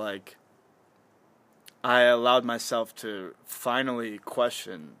sense of like, I allowed myself to finally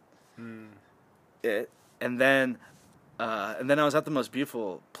question it, and then I was at the most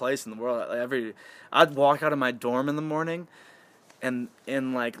beautiful place in the world. I'd walk out of my dorm in the morning, and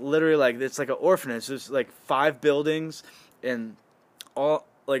like literally like it's like an orphanage. There's like 5 buildings, and all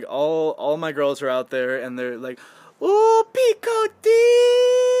my girls are out there, and they're like, "Ooh, Pico D,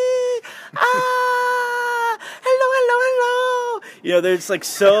 hello. You know, they're just like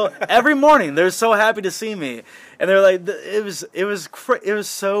so every morning they're so happy to see me, and they're like, it was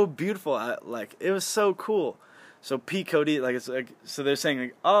so beautiful. It was so cool. So P Cody, like it's like, so they're saying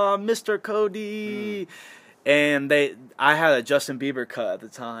like, oh, Mr. Cody, and I had a Justin Bieber cut at the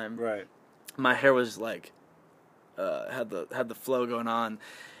time. Right. My hair was like, had the flow going on,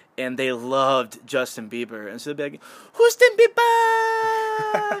 and they loved Justin Bieber, and so they'd be like, Justin Bieber,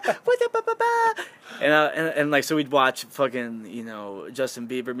 and like so we'd watch fucking, you know, Justin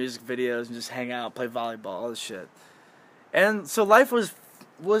Bieber music videos and just hang out, play volleyball, all this shit, and so life was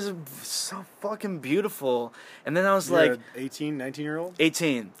so fucking beautiful. And then I was like 18, 19-year-old?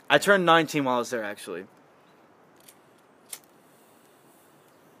 18. I turned 19 while I was there, actually.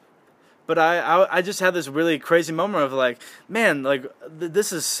 But I just had this really crazy moment of like, man, like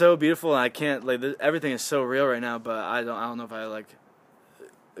this is so beautiful, and I can't like everything is so real right now. But I don't know if I like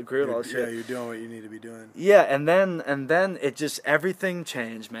agree with all this shit. Yeah, you're doing what you need to be doing. Yeah, and then it just everything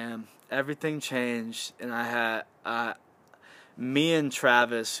changed, man. Everything changed, and me and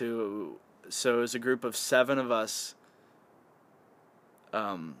Travis, so it was a group of 7 of us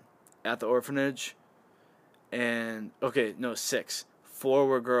at the orphanage, and 6. 4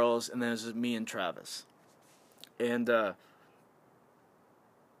 were girls, and then it was me and Travis. And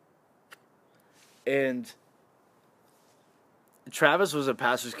Travis was a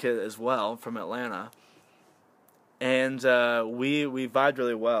pastor's kid as well from Atlanta, and we vibed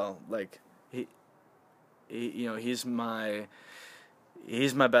really well. Like he you know, he's my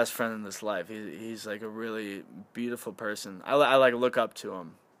best friend in this life. He's like a really beautiful person. I like look up to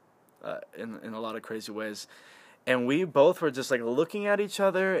him in a lot of crazy ways. And we both were just like looking at each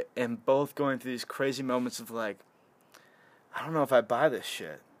other and both going through these crazy moments of like, I don't know if I buy this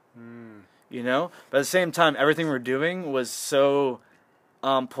shit. You know? But at the same time, everything we're doing was so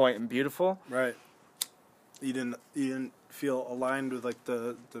on point and beautiful. Right. You didn't feel aligned with like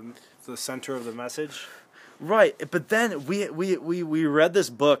the center of the message? Right, but then we read this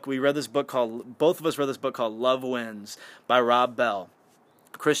book. Both of us read this book called Love Wins by Rob Bell,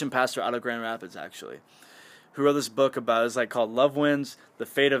 a Christian pastor out of Grand Rapids, actually, who wrote this book it's like called Love Wins: The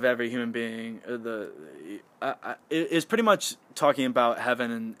Fate of Every Human Being. It's pretty much talking about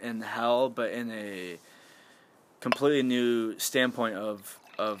heaven and hell, but in a completely new standpoint of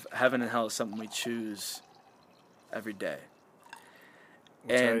heaven and hell is something we choose every day.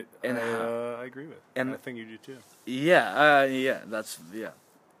 Which I agree with, and I think you do too. Yeah,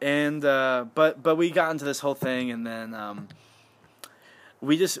 and but we got into this whole thing, and then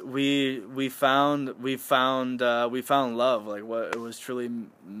we found love, like what it was truly.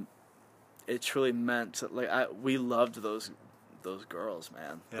 It truly meant, like we loved those girls,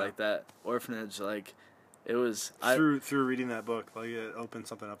 man. Yeah. Like that orphanage, like it was through reading that book, like it opened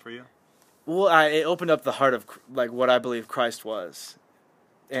something up for you. Well, it opened up the heart of like what I believe Christ was.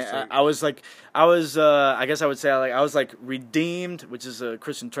 And I guess I would say I was like redeemed, which is a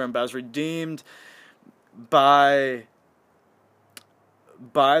Christian term, but I was redeemed by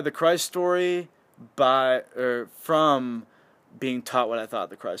the Christ story, from being taught what I thought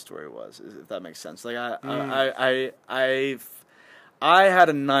the Christ story was, if that makes sense. Like I had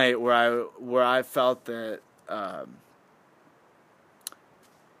a night where I felt that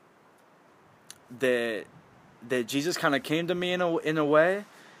that Jesus kind of came to me in a way.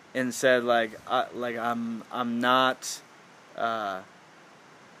 And said I'm not, kind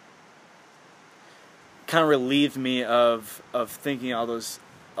of relieved me of thinking all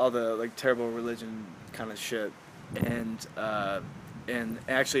the like terrible religion kind of shit, and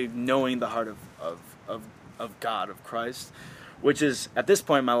actually knowing the heart of God, of Christ, which is at this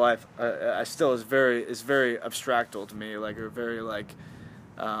point in my life I still is very abstractal to me, like, or very like.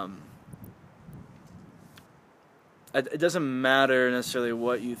 It doesn't matter necessarily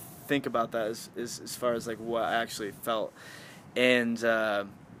what you think about that as far as like what I actually felt, and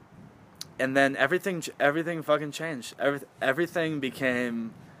then everything fucking changed. Everything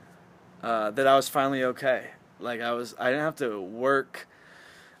became that I was finally okay. Like I didn't have to work.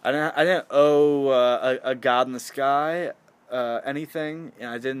 I didn't owe a God in the sky anything,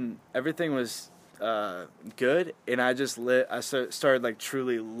 and everything was good, and I started like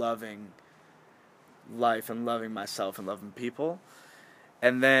truly loving life and loving myself and loving people.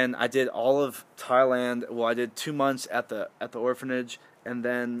 And then I did all of Thailand. Well, I did 2 months at the orphanage, and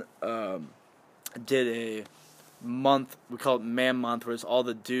then did a month. We call it Man Month, where it's all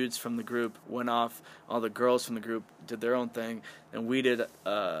the dudes from the group went off, all the girls from the group did their own thing, and we did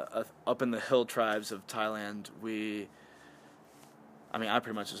up in the hill tribes of Thailand. I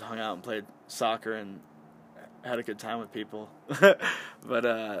pretty much just hung out and played soccer and had a good time with people, but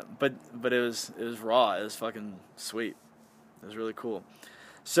it was raw. It was fucking sweet. It was really cool.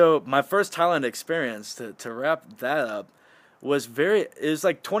 So my first Thailand experience, to wrap that up, was it was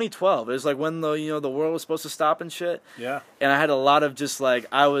like 2012. It was like when the world was supposed to stop and shit. Yeah. And I had a lot of just like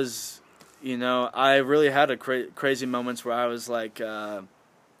I really had crazy moments where I was like a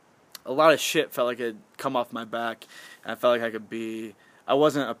lot of shit felt like it had come off my back, and I felt like I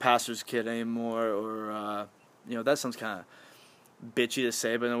wasn't a pastor's kid anymore, or that sounds kind of bitchy to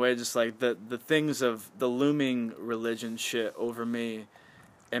say, but in a way, just like the things of the looming religion shit over me,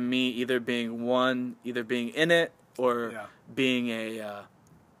 and me either being in it or being a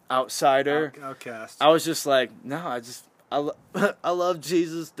outsider, outcast. I was just like, no, I love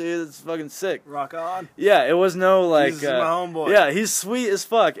Jesus, dude. It's fucking sick. Rock on. Yeah, it was no like. Jesus is my homeboy. Yeah, he's sweet as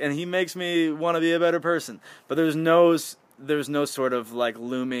fuck, and he makes me want to be a better person. But there's no sort of like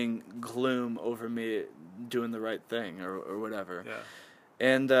looming gloom over me doing the right thing or whatever. Yeah.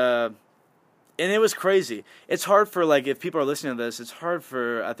 And it was crazy. It's hard for, like, if people are listening to this, it's hard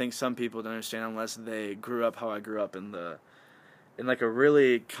for, I think, some people to understand unless they grew up how I grew up in like a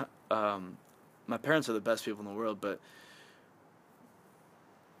really, my parents are the best people in the world, but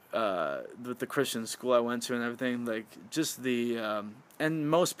with the Christian school I went to and everything, like, just and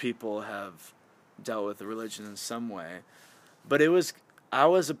most people have dealt with the religion in some way, but I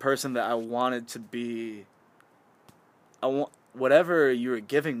was a person that I wanted to be, whatever you were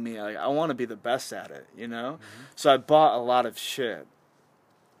giving me, I want to be the best at it, Mm-hmm. So I bought a lot of shit,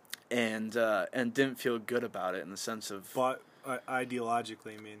 and didn't feel good about it in the sense of. But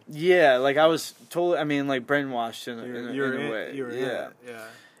ideologically, I mean. Yeah, like I was totally, like brainwashed in a way. You were yeah.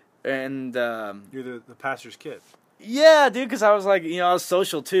 And you're the pastor's kid. Yeah, dude, because I was like, I was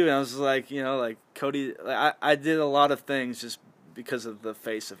social too, and I was like, like Cody, like, I did a lot of things just because of the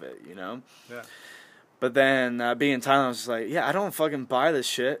face of it, Yeah. But then being in Thailand, I was just like, I don't fucking buy this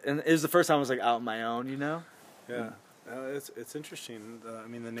shit. And it was the first time I was like out on my own, Yeah. It's interesting. I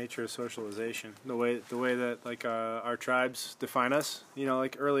mean, the nature of socialization, the way that like our tribes define us. You know,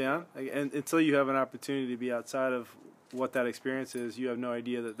 like early on, and until you have an opportunity to be outside of what that experience is, you have no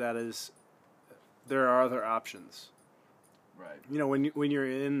idea that is. There are other options. Right. You know, when you're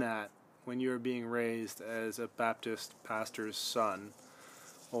in that, when you're being raised as a Baptist pastor's son,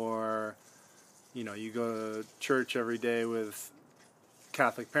 or, you know, you go to church every day with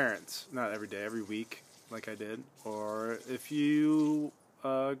Catholic parents, not every day, every week, like I did, or if you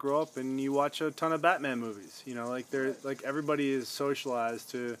grow up and you watch a ton of Batman movies, you know, like everybody is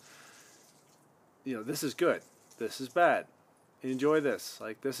socialized to, you know, this is good, this is bad, enjoy this,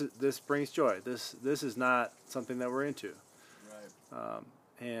 like this brings joy, this is not something that we're into, right?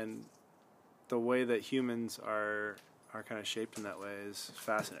 And the way that humans are kind of shaped in that way is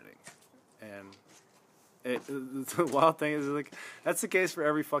fascinating, and the wild thing is, like, that's the case for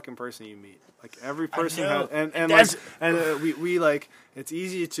every fucking person you meet. Like, every person has, we like, it's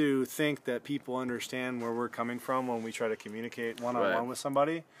easy to think that people understand where we're coming from when we try to communicate one-on-one with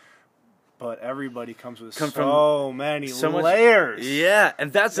somebody, but everybody comes with so many layers. Yeah,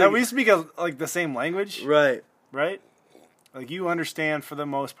 and that's like, we speak like the same language, right? Like, you understand for the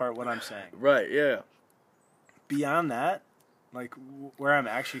most part what I'm saying, right? Yeah. Beyond that, like where I'm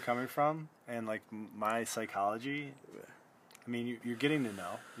actually coming from and like my psychology, I mean, you're getting to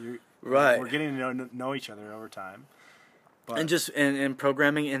know. Right. We're getting to know each other over time. But and just and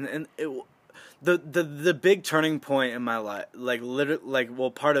programming and the big turning point in my life, like literally, like,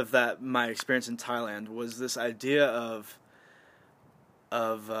 well, part of that, my experience in Thailand, was this idea of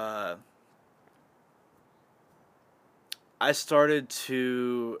I started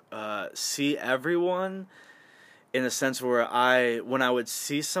to see everyone in a sense where when I would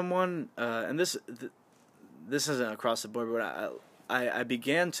see someone, and this isn't across the board, but I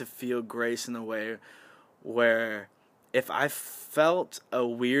began to feel grace in a way where if I felt a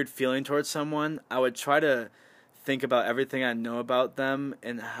weird feeling towards someone, I would try to think about everything I know about them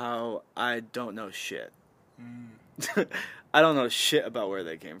and how I don't know shit. I don't know shit about where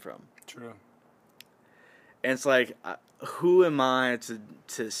they came from. True. And it's like, who am I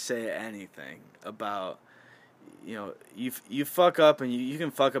to say anything about, you know, you fuck up, and you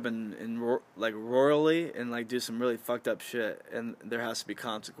can fuck up in like royally and like do some really fucked up shit, and there has to be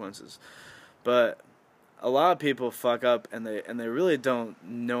consequences. But a lot of people fuck up and they really don't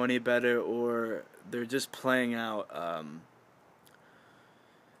know any better, or they're just playing out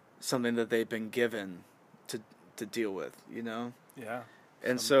something that they've been given to deal with, you know? Yeah.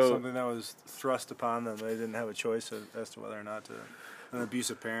 And something that was thrust upon them. They didn't have a choice as to whether or not to. An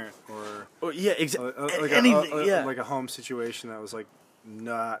abusive parent, or yeah, exactly, like a home situation that was like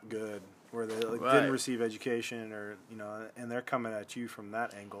not good, where they didn't receive education, or, you know, and they're coming at you from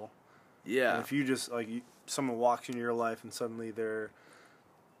that angle. Yeah. And if you just someone walks into your life and suddenly they're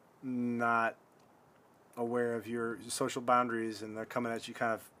not aware of your social boundaries and they're coming at you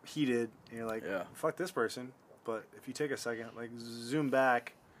kind of heated, and you're like, fuck this person. But if you take a second, like, zoom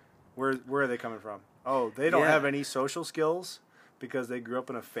back, where are they coming from? Oh, they don't have any social skills because they grew up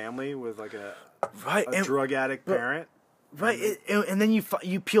in a family with like a drug addict parent. Right, and then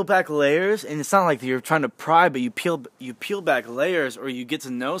you peel back layers, and it's not like you're trying to pry, but you peel back layers, or you get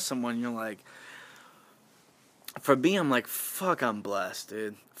to know someone, and you're like, for me, I'm like, fuck, I'm blessed,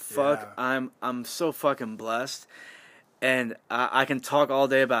 dude. Fuck, yeah. I'm so fucking blessed. And I can talk all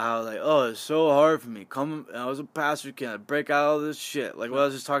day about how, like, oh, it's so hard for me. I was a pastor kid, I break out all this shit, like what I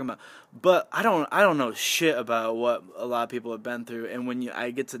was just talking about. But I don't know shit about what a lot of people have been through. And when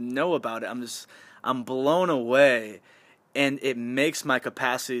I get to know about it, I'm blown away, and it makes my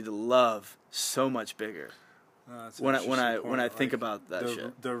capacity to love so much bigger. When I think about that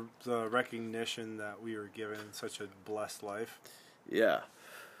shit, the recognition that we were given such a blessed life,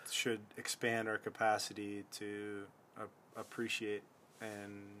 should expand our capacity to appreciate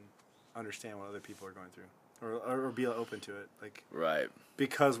and understand what other people are going through, or be open to it. Like, right,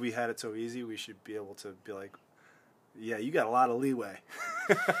 because we had it so easy, we should be able to be like, yeah, you got a lot of leeway.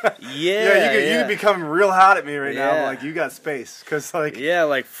 You could become real hot at me right now, but, like, you got space, cause like,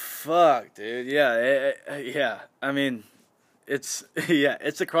 like, fuck, dude, I mean, it's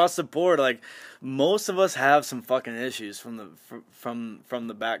across the board. Like, most of us have some fucking issues from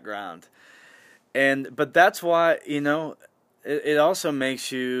the background. But that's why, you know, it also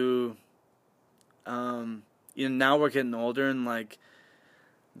makes you, you know, now we're getting older, and like,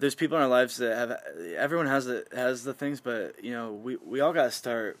 there's people in our lives that everyone has the things, but, you know, we all gotta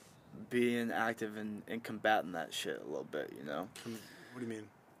start being active and combating that shit a little bit, you know. What do you mean?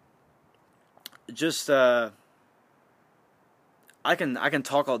 Just I can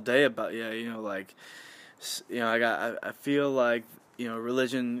talk all day about, you know, like, you know, I feel like, you know,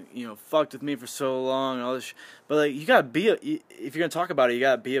 religion, you know, fucked with me for so long and all this, but like you gotta be, if you're gonna talk about it, you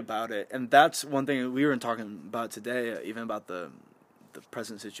gotta be about it, and that's one thing we were talking about today, even about the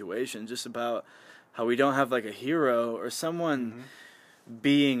present situation, just about how we don't have like a hero or someone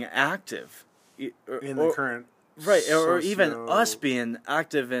being active in the current right, or even us being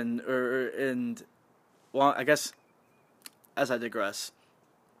active and well, I guess as I digress.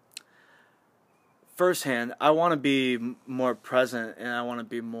 Firsthand, I want to be more present and I want to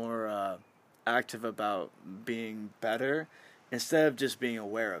be more active about being better instead of just being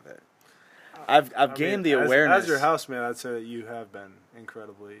aware of it. I've gained the awareness. As your houseman, I'd say that you have been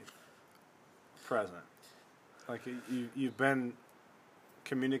incredibly present. Like you've been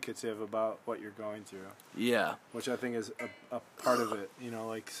communicative about what you're going through. Yeah. Which I think is a part of it. You know,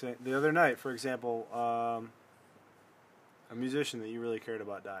 like say, the other night, for example, a musician that you really cared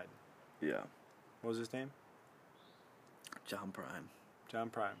about died. Yeah. What was his name? John Prime. John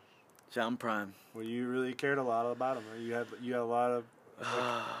Prime. John Prime. Well, you really cared a lot about him. You had a lot of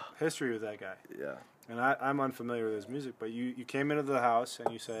history with that guy. Yeah. And I'm unfamiliar with his music, but you came into the house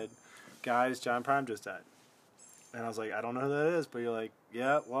and you said, "Guys, John Prime just died." And I was like, "I don't know who that is," but you're like,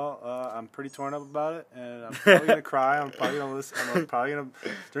 "Yeah, well, I'm pretty torn up about it, and I'm probably gonna cry. I'm probably gonna listen. I'm probably gonna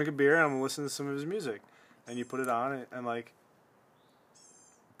drink a beer, and I'm gonna listen to some of his music." And you put it on, and like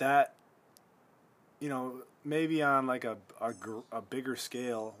that. You know, maybe on like a bigger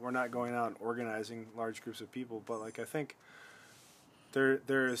scale, we're not going out and organizing large groups of people, but like I think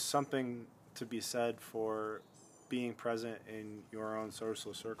there is something to be said for being present in your own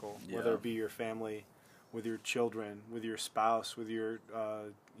social circle, whether it be your family, with your children, with your spouse, with your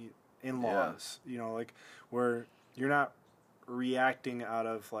in-laws. You know, like where you're not reacting out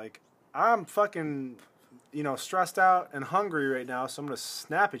of like, I'm fucking, you know, stressed out and hungry right now, so I'm gonna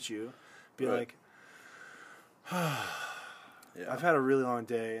snap at you, be like. I've had a really long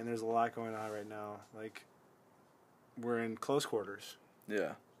day, and there's a lot going on right now. Like, we're in close quarters.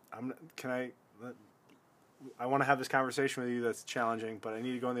 Yeah. I want to have this conversation with you that's challenging, but I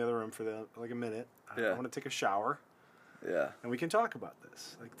need to go in the other room for a minute. I want to take a shower. Yeah. And we can talk about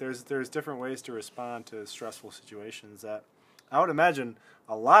this. Like, there's different ways to respond to stressful situations that I would imagine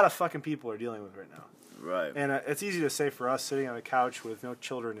a lot of fucking people are dealing with right now. Right. And it's easy to say for us sitting on a couch with no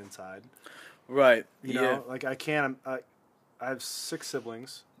children inside. Right. You know, like I have 6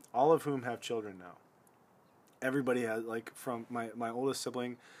 siblings, all of whom have children now. Everybody has, like, from my oldest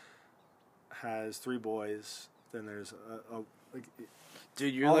sibling has 3 boys. Then there's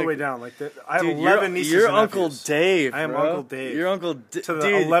dude, you're all like, the way down. Like I have 11 nieces. You're Uncle nephews. Dave. I am bro. Uncle Dave. You're Uncle to the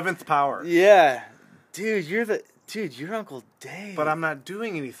 11th power. Yeah, dude, you're Uncle Dave. But I'm not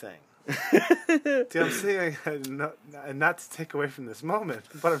doing anything. Dude, I'm sitting, and not to take away from this moment,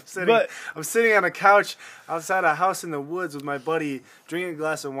 but I'm sitting on a couch outside a house in the woods with my buddy, drinking a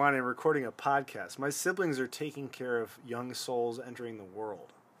glass of wine and recording a podcast. My siblings are taking care of young souls entering the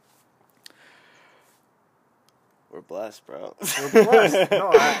world. We're blessed, bro. We're blessed.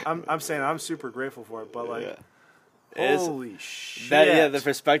 No, I'm saying I'm super grateful for it, but like, holy shit! The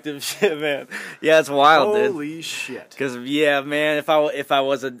perspective shit, man. Yeah, it's wild, dude. Holy shit! Because man, if I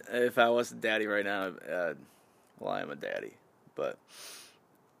was a daddy right now, well, I am a daddy, but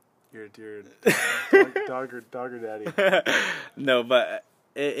you're a dog or daddy. No, but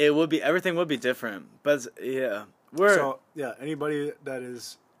it would be, everything would be different. But anybody that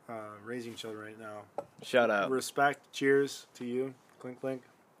is raising children right now, shout out, respect, cheers to you, clink clink.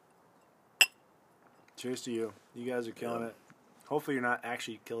 Cheers to you. You guys are killing it. Hopefully you're not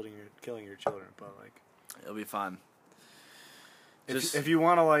actually killing your children, but like it'll be fun. If you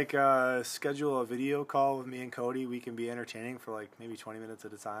want to like schedule a video call with me and Cody, we can be entertaining for like maybe 20 minutes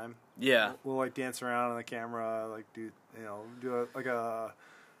at a time. Yeah. We'll like dance around on the camera, like do I don't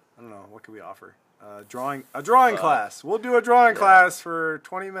know, what can we offer? Drawing class. We'll do a drawing class for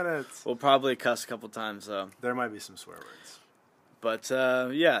 20 minutes. We'll probably cuss a couple times though. There might be some swear words. But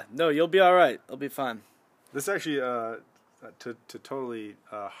you'll be all right. It'll be fine. This actually to totally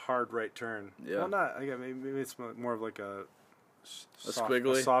hard right turn. Yeah. Well, not. Maybe it's more of like a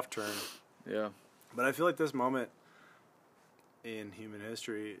soft turn. Yeah. But I feel like this moment in human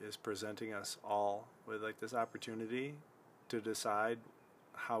history is presenting us all with like this opportunity to decide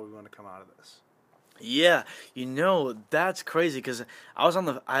how we want to come out of this. Yeah, that's crazy because I was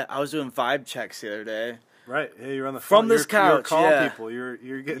doing vibe checks the other day. Right, yeah, you're on the phone. From this couch. You're calling people.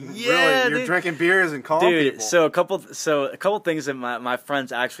 You're getting you're drinking beers and calling people. So a couple things that my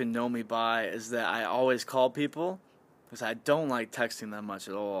friends actually know me by is that I always call people because I don't like texting that much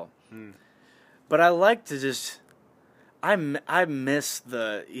at all. But I like to I miss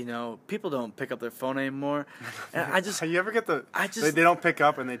the, people don't pick up their phone anymore, and I just. You ever get they don't pick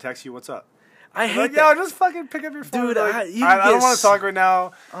up and they text you, "What's up?" I hate like, that. Yo, just fucking pick up your phone. Dude, like, I don't want to talk right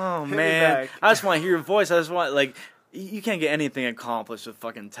now. Oh, man. I just want to hear your voice. I just want, you can't get anything accomplished with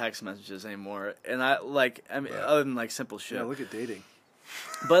fucking text messages anymore. And other than, simple shit. Yeah, look at dating.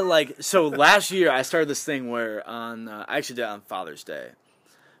 But, so last year I started this thing where I actually did it on Father's Day.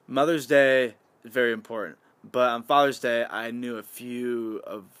 Mother's Day is very important. But on Father's Day, I knew a few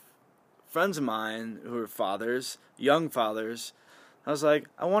of friends of mine who were fathers, young fathers. I was like,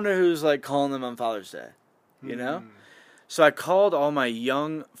 I wonder who's calling them on Father's Day, you know? So I called all my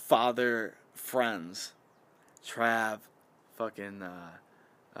young father friends, Trav, fucking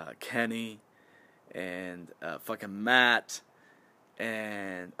Kenny, and fucking Matt,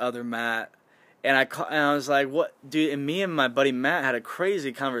 and other Matt, and I was like, what, dude? And me and my buddy Matt had a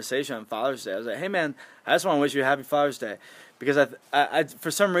crazy conversation on Father's Day. I was like, hey man, I just want to wish you a happy Father's Day, because I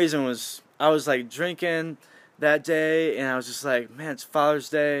for some reason I was drinking that day, and I was just like, man, it's Father's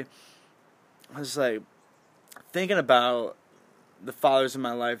Day. I was thinking about the fathers in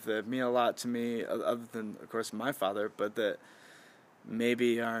my life that mean a lot to me, other than, of course, my father, but that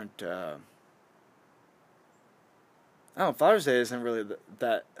maybe aren't. I don't know. Father's Day isn't really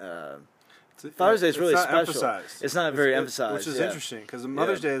that. Father's Day is really special. Emphasized. It's not very emphasized, which is interesting because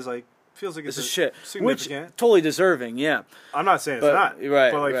Mother's Day is feels like it's a shit, significant, which totally deserving. Yeah, I'm not saying it's not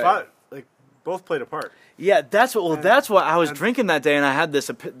right, but both played a part. Yeah, that's what. That's what I was drinking that day, and I had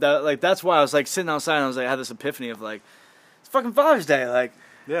this. That's why I was sitting outside, and I had this epiphany of it's fucking Father's Day.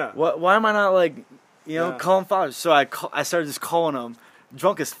 Yeah. Why am I not calling fathers? So I started just calling them,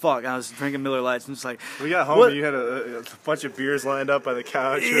 drunk as fuck. I was drinking Miller Lights, and just we got home, and you had a bunch of beers lined up by the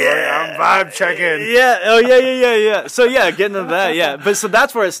couch. Yeah, I'm vibe checking. Yeah. Oh yeah. So getting into that. Yeah, but so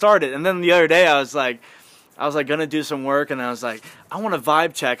that's where it started, and then the other day I was gonna do some work, and I was like, I want a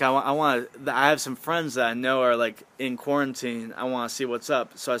vibe check. I have some friends that I know are in quarantine. I want to see what's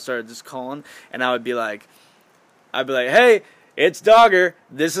up. So I started just calling, and I'd be like, hey, it's Dogger.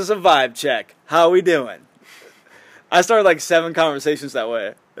 This is a vibe check. How we doing? I started 7 conversations that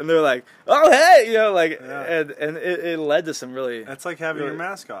way, and they're like, oh hey, and it led to some really. That's like having your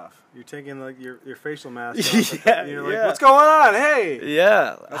mask off. You're taking your facial mask off. Yeah, you're like, what's going on? Hey.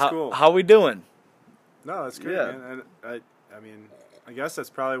 Yeah. That's cool. How we doing? No, that's great, man. And I guess that's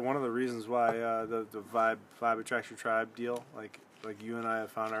probably one of the reasons why the vibe attracts your tribe deal. Like you and I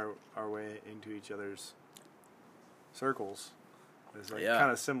have found our way into each other's circles. There's kind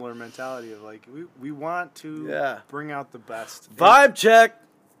of similar mentality of we want to bring out the best. Vibe check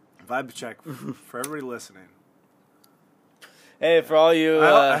for everybody listening. Hey, for all you,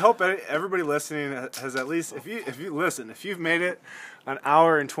 I hope everybody listening has at least, if you've made it an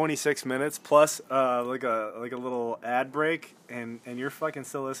hour and 26 minutes plus a little ad break, and you're fucking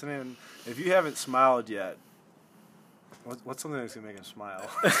still listening. If you haven't smiled yet, what's something that's gonna make him smile?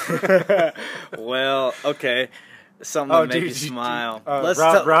 Well, okay, something to make you smile.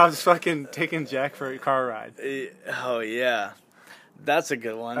 Rob's fucking taking Jack for a car ride. Oh yeah, that's a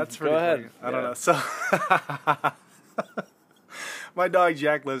good one. That's Go ahead. I don't know. So. My dog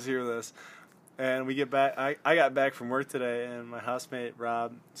Jack lives here with us, and we get back. I got back from work today, and my housemate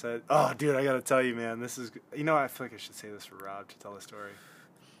Rob said, "Oh, dude, I gotta tell you, man, this is." I feel like I should say this for Rob to tell the story.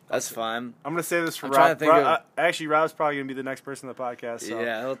 That's fine. I'm gonna say this for Rob. Actually, Rob's probably gonna be the next person on the podcast. So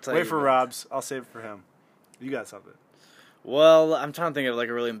yeah, he'll tell wait for Rob's. I'll save it for him. You got something? Well, I'm trying to think of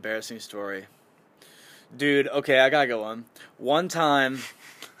a really embarrassing story. Dude, okay, I gotta go on. One time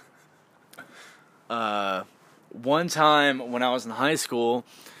when I was in high school,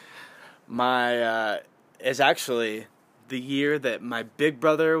 it's actually the year that my big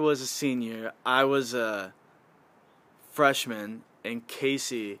brother was a senior. I was a freshman, and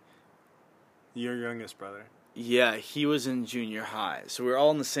Casey, your youngest brother. Yeah, he was in junior high. So we were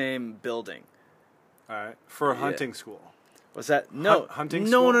all in the same building. All right. For a hunting school. What's that? No. Hunting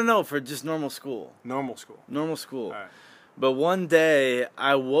school? No, for just normal school. Normal school. All right. But one day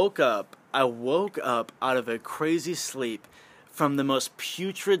I woke up out of a crazy sleep from the most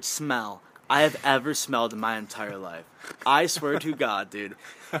putrid smell I have ever smelled in my entire life. I swear to God, dude.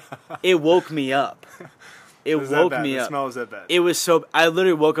 It woke me up. It woke me up. The smell was that bad. It was so... I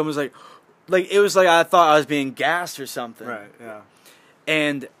literally woke up and was like... it was like I thought I was being gassed or something. Right, yeah.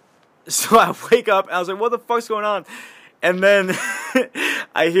 And so I wake up and I was like, what the fuck's going on? And then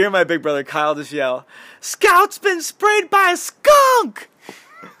I hear my big brother Kyle just yell, "Scout's been sprayed by a skunk!"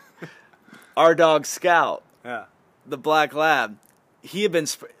 Our dog Scout, yeah, the black lab, he had been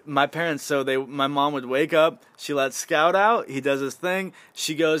my parents. So my mom would wake up. She lets Scout out. He does his thing.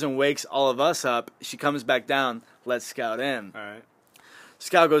 She goes and wakes all of us up. She comes back down. Lets Scout in. All right.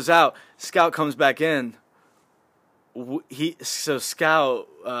 Scout goes out. Scout comes back in. Scout,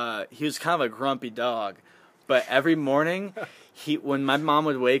 he was kind of a grumpy dog, but every morning, when my mom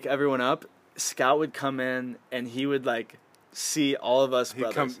would wake everyone up, Scout would come in and he would like see all of us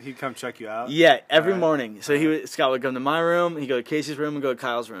brothers. He'd come check you out. Yeah, every morning. So Scout would come to my room. He'd go to Casey's room and go to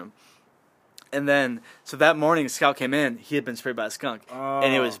Kyle's room. And then, so that morning, Scout came in. He had been sprayed by a skunk,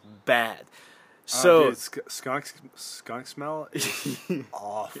 and it was bad. So dude, skunk smell is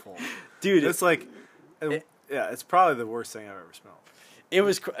awful, dude. It's like, it's probably the worst thing I've ever smelled. It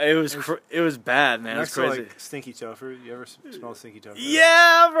was bad, man. Next it was crazy. To like stinky tofu. You ever smell stinky tofu?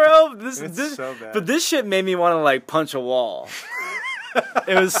 Yeah, bro. It's so bad. But this shit made me want to like punch a wall.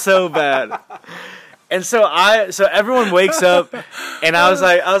 It was so bad. And so everyone wakes up, and I was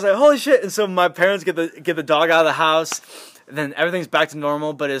like, holy shit! And so my parents get the dog out of the house, and then everything's back to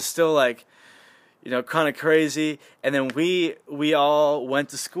normal, but it's still like, kind of crazy. And then we all went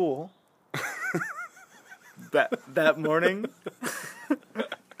to school that morning.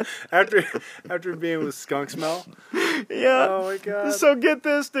 After being with skunk smell. Yeah. Oh my god. So get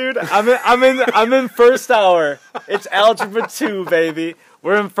this, dude. I'm in first hour. It's Algebra 2, baby.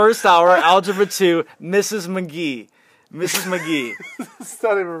 We're in first hour, Algebra 2, Mrs. McGee. Mrs. McGee. It's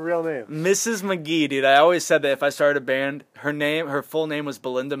not even a real name. Mrs. McGee, dude. I always said that if I started a band, her full name was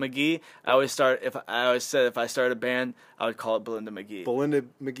Belinda McGee. I always said if I started a band, I would call it Belinda McGee. Belinda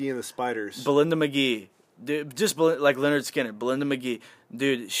McGee and the Spiders. Belinda McGee. Dude, just like Leonard Skinner, Belinda McGee.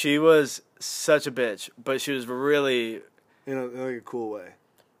 Dude, she was such a bitch, but she was really... In like a cool way.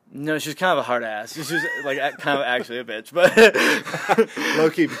 No, she was kind of a hard ass. She was like kind of actually a bitch, but low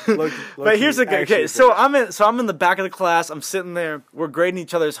key. But here's the thing. Okay, so I'm in the back of the class. I'm sitting there. We're grading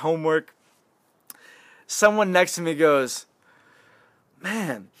each other's homework. Someone next to me goes,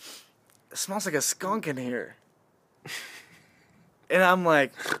 "Man, it smells like a skunk in here," and I'm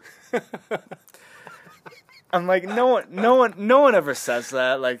like, no one ever says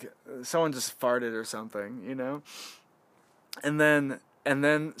that. Like someone just farted or something, And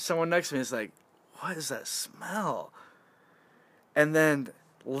then someone next to me is like, "What is that smell?" And then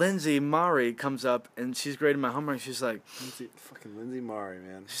Lindsay Mari comes up and she's grading my homework. She's like, Lindsay Mari,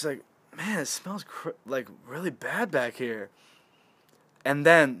 man. She's like, "Man, it smells like really bad back here." And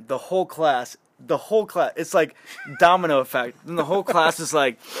then the whole class, it's like domino effect. Then the whole class is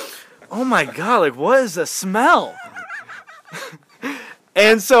like, "Oh my god, like what is the smell?"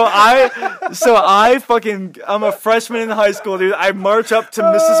 And I'm a freshman in high school, dude. I march up to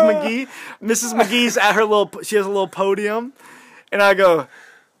Mrs. McGee. Mrs. McGee's at she has a little podium. And I go,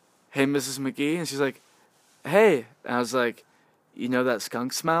 "Hey, Mrs. McGee." And she's like, "Hey." And I was like, "You know that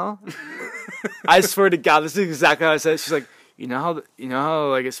skunk smell?" I swear to God, this is exactly how I said it. She's like, you know how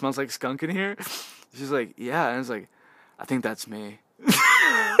like it smells like skunk in here?" She's like, "Yeah." And I was like, "I think that's me."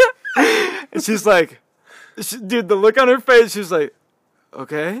 And she's like, dude, the look on her face, she was like,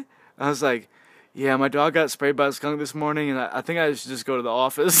 "Okay." I was like, "Yeah, my dog got sprayed by a skunk this morning, and I think I should just go to the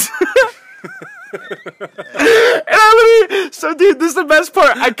office." So dude, this is the best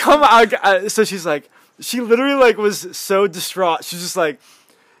part. So she's like, she literally like was so distraught. She's just like,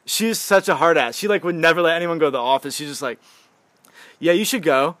 she was such a hard ass. She like would never let anyone go to the office. She's just like, "Yeah, you should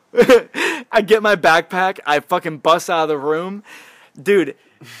go." I get my backpack. I fucking bust out of the room. Dude,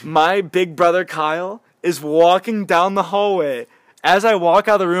 my big brother Kyle is walking down the hallway. As I walk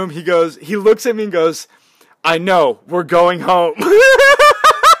out of the room, he looks at me and goes, "I know, we're going home." He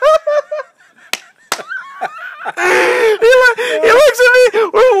looks at me.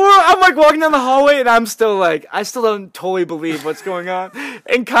 I'm like walking down the hallway, and I still don't totally believe what's going on.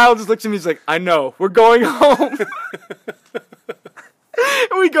 And Kyle just looks at me. He's like, "I know, we're going home."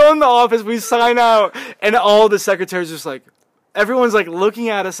 And we go in the office, we sign out, and all the secretaries are just like, everyone's like looking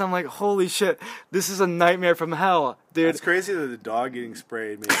at us. I'm like, holy shit, this is a nightmare from hell, dude. It's crazy that the dog getting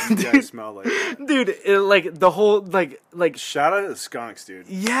sprayed made you guys smell like that. Dude, like the whole like shout out to the skunks, dude.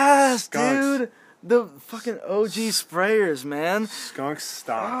 Yes, skunks. Dude. The fucking OG sprayers, man. Skunk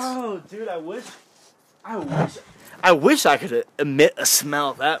stocks. Oh, dude, I wish I could emit a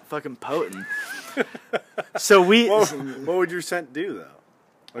smell that fucking potent. So what would your scent do though?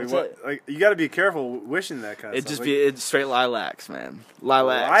 Like you got to be careful wishing that kind of stuff. It's straight lilacs, man.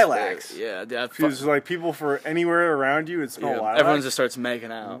 Lilacs. Yeah, dude. Because like people for anywhere around you, it smells lilacs. Everyone just starts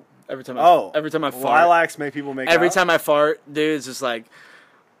making out every time. Every time I fart. Lilacs make people make out. Every time I fart, dude, it's just like.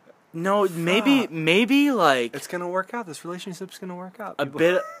 No, maybe like it's gonna work out. This relationship's gonna work out. A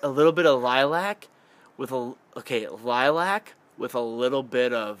little bit of lilac with with a little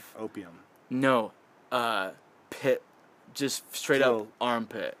bit of opium. No, pit, just straight up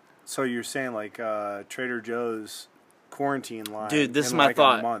armpit. So you're saying like Trader Joe's quarantine line? Dude, this is my like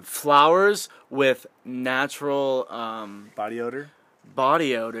thought. Flowers with natural body odor.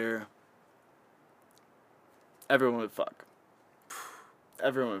 Body odor. Everyone would fuck.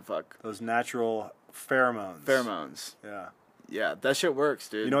 Everyone would fuck. Those natural pheromones. Pheromones. Yeah. Yeah, that shit works,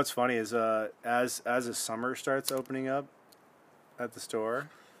 dude. You know what's funny is as the summer starts opening up at the store,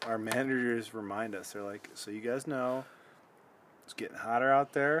 our managers remind us. They're like, so you guys know it's getting hotter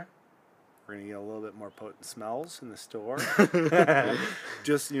out there. We're going to get a little bit more potent smells in the store.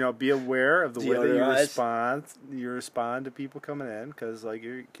 Just, be aware of the way that you respond to people coming in, because like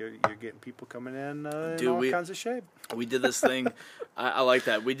you're getting people coming in all kinds of shape. We did this thing. I like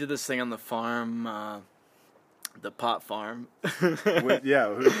that. We did this thing on the farm, the pot farm.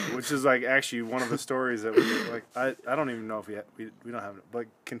 Which is like actually one of the stories that we like. I don't even know if we don't have it, but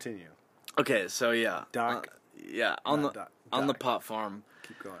continue. Okay, so yeah, Doc. On the pot farm.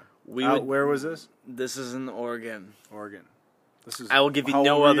 Keep going. Where was this? This is in Oregon. Oregon. I will give you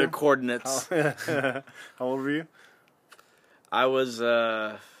no other coordinates. How old were you? I was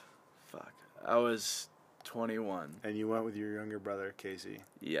I was 21. And you went with your younger brother, Casey.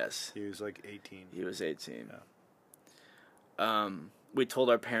 Yes. He was like 18. He was 18. Yeah. We told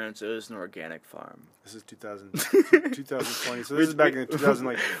our parents it was an organic farm. This is 2020. So this is back in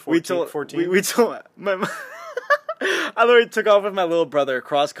 2014. We told my mom. I literally took off with my little brother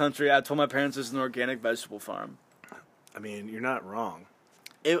cross country. I told my parents it was an organic vegetable farm. I mean, you're not wrong.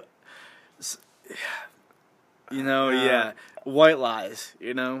 White lies,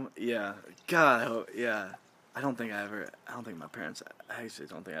 yeah. God, yeah. I don't think I my parents, I actually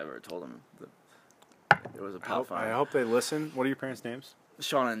don't think I ever told them that it was a pot farm. I hope they listen. What are your parents' names?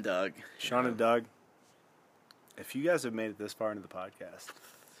 Sean and Doug. Sean and Doug. If you guys have made it this far into the podcast,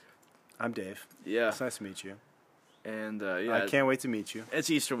 I'm Dave. Yeah. It's nice to meet you. And, I can't wait to meet you.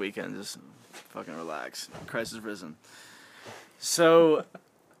 It's Easter weekend. Just fucking relax. Christ is risen. So...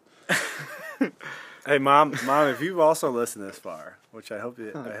 Hey, Mom, if you've also listened this far, which I hope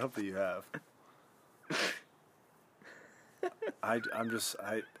that you have,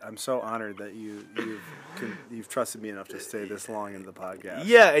 I'm so honored that you've trusted me enough to stay this long into the podcast.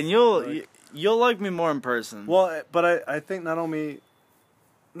 Yeah, and you'll like me more in person. Well, but I think not only.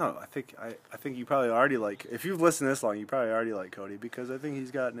 No, I think you probably already like. If you've listened this long, you probably already like Cody, because I think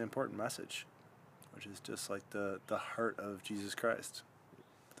he's got an important message, which is just like the heart of Jesus Christ.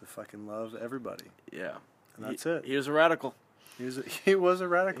 To fucking love everybody. Yeah. And that's it. He was a radical. He was a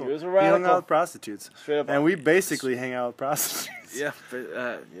radical. He was a radical. He hung out with prostitutes. Straight up. And we basically hang out with prostitutes. Yeah.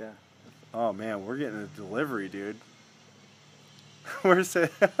 Yeah. Oh, man. We're getting a delivery, dude. We're saying...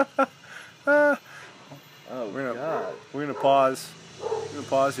 God. We're going to pause. We're going to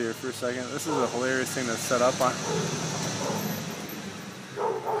pause here for a second. This is a hilarious thing to set up on.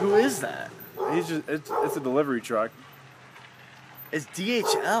 Who is that? It's a delivery truck. It's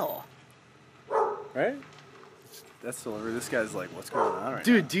DHL. Right? That's delivery. This guy's like, what's going on right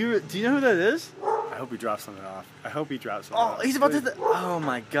Dude, now? do you know who that is? I hope he drops something off. Oh, he's about to hit oh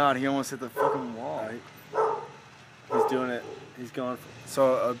my God, he almost hit the fucking wall. He's doing it. He's going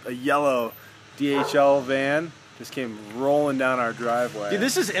so a yellow DHL van just came rolling down our driveway. Dude,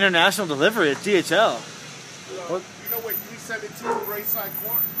 this is international delivery at DHL. What? You know what 317 Braeside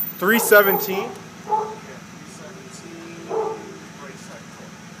Court? 317? Yeah, 317 Braeside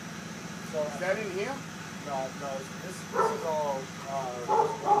Court. So is that in here? No. This is all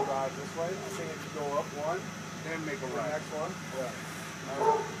one drive this way. I think if you go up one, then make a right. Next one. Yeah.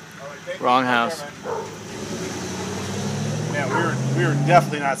 All right. Wrong house. Yeah, we were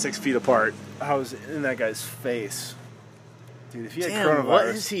definitely not 6 feet apart. I was in that guy's face. Dude, if he had coronavirus. What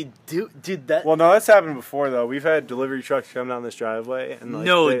does he do? Dude, that. Well, no, that's happened before though. We've had delivery trucks come down this driveway and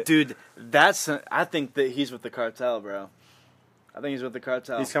like dude, I think that he's with the cartel, bro. I think he's with the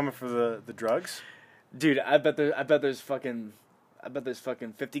cartel. He's coming for the drugs? Dude, I bet there's fucking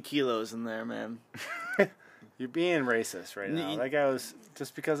 50 kilos in there, man. You're being racist right now. That guy was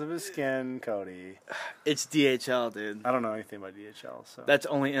just because of his skin, Cody. It's DHL, dude. I don't know anything about DHL, so. That's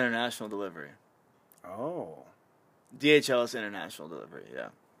only international delivery. Oh. DHL is international delivery, yeah.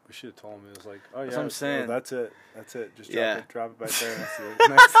 We should have told him. It was like, oh yeah, that's what I'm saying. That's it. Just drop it back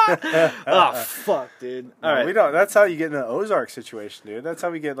there. Oh fuck, dude. All right, we don't. That's how you get in an Ozark situation, dude. That's how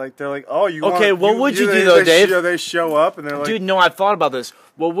we get like they're like, oh, you. Okay, what would you do though, Dave? They show up and they're like, dude, no, I thought about this.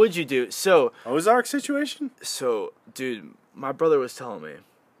 What would you do? So Ozark situation. So, dude, my brother was telling me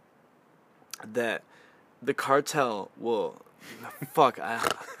that the cartel will. Fuck,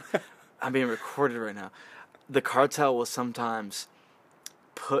 I'm being recorded right now. the cartel will sometimes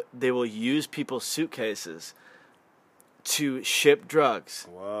they will use people's suitcases to ship drugs.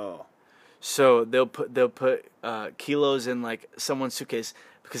 Whoa. So they'll put kilos in like someone's suitcase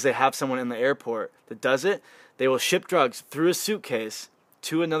because they have someone in the airport that does it. They will ship drugs through a suitcase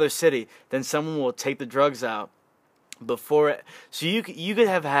to another city. Then someone will take the drugs out before it. So you could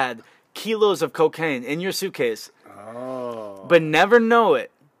have had kilos of cocaine in your suitcase, but never know it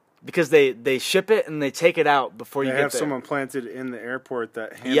because they ship it and they take it out before you get there. They have someone planted in the airport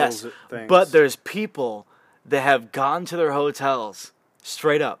that handles things. But there's people that have gone to their hotels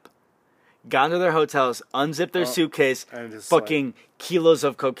straight up. Gone to their hotels, unzipped their suitcase, fucking kilos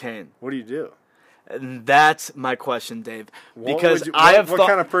of cocaine. What do you do? And that's my question, Dave. Because what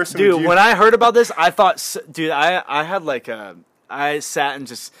kind of person dude, would you... when I heard about this, I thought, dude, I had like I sat and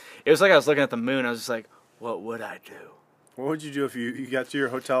just, it was like I was looking at the moon. I was just like, what would I do? What would you do if you got to your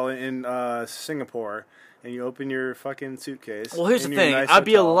hotel in Singapore and you open your fucking suitcase? Well, here's the thing. I'd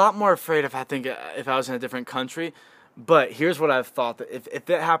be a lot more afraid if I was in a different country. But here's what I've thought. That if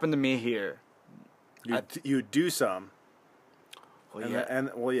that happened to me here... You'd do some. Well,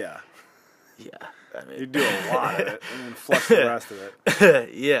 yeah. Yeah. I mean, you'd do a lot of it and then flush the rest of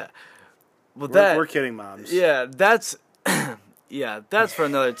it. Yeah. Well, we're kidding, moms. Yeah, that's... yeah, that's for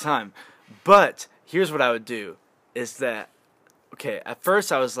another time. But here's what I would do. Is that... Okay, at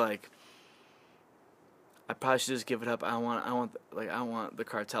first I was like... I probably should just give it up. I want the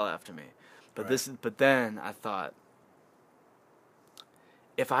cartel after me. But But then I thought...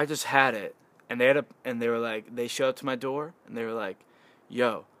 If I just had it, and they were like, they showed up to my door, and they were like,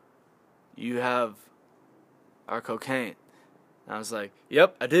 "Yo, you have our cocaine." And I was like,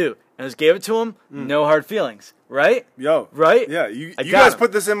 "Yep, I do." And I just gave it to them. No hard feelings, right? Yo, right? Yeah, you guys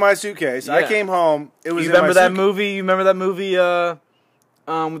put this in my suitcase. Yeah. I came home. It was. You remember that movie? You remember that movie?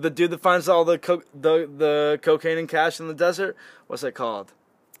 With the dude that finds all the cocaine and cash in the desert. What's that called?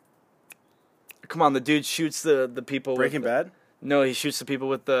 Come on, the dude shoots the people. Breaking Bad. No, he shoots the people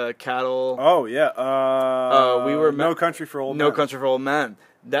with the cattle. Oh yeah. We were No Country for Old Men. No Country for Old Men.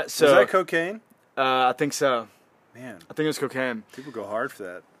 Was that cocaine? I think so. Man, I think it was cocaine. People go hard for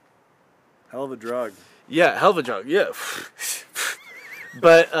that. Hell of a drug. Yeah, hell of a drug. Yeah.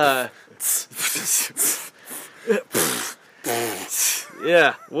 But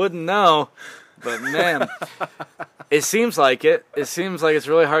yeah, wouldn't know. But man, it seems like it. It seems like it's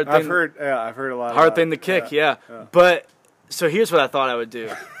a really hard thing. I've heard a lot. Hard thing to kick. Yeah. But. So here's what I thought I would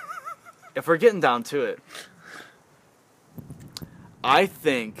do. If we're getting down to it, I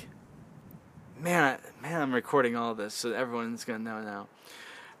think, man, I'm recording all this, so everyone's going to know now.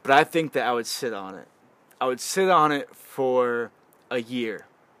 But I think that I would sit on it. I would sit on it for a year.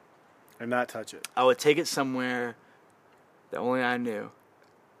 And not touch it. I would take it somewhere that only I knew.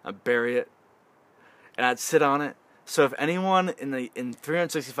 I'd bury it. And I'd sit on it. So if anyone in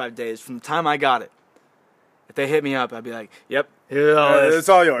 365 days from the time I got it, if they hit me up, I'd be like, "Yep, here's all this. It's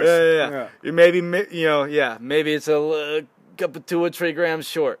all yours." Yeah. Maybe maybe it's a couple 2 or 3 grams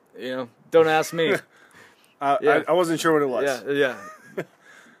short. Don't ask me. I wasn't sure what it was. Yeah.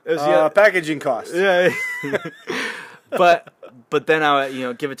 It was, packaging cost. Yeah. but then I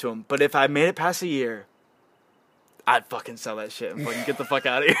would give it to him. But if I made it past a year, I'd fucking sell that shit and fucking get the fuck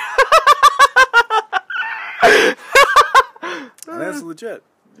out of here. That's legit.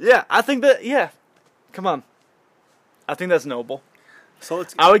 Yeah, I think that. Yeah, come on. I think that's noble. So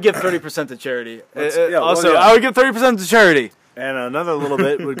I would give 30% to charity. I would give 30% to charity. And another little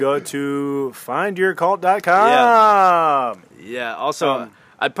bit would go to findyourcult.com. Yeah. Also,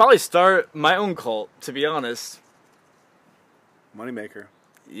 I'd probably start my own cult, to be honest. Moneymaker.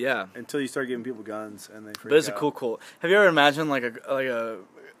 Yeah. Until you start giving people guns and they freak out. But it's a cool cult. Have you ever imagined like a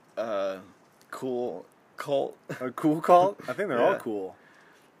cool cult? A cool cult? I think they're all cool.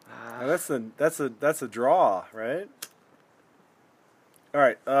 That's a draw, right? All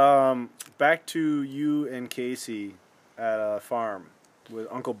right. Back to you and Casey at a farm with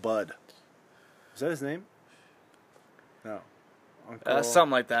Uncle Bud. Is that his name? No.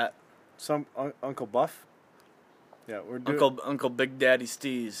 Something like that. Uncle Buff. Yeah, we're doing Uncle Big Daddy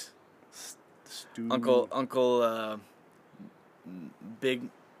Steez. Uncle Big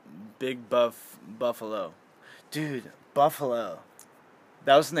Buff Buffalo. Dude, Buffalo.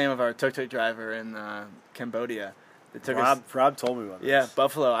 That was the name of our tuk-tuk driver in Cambodia. Rob told me about this. Yeah,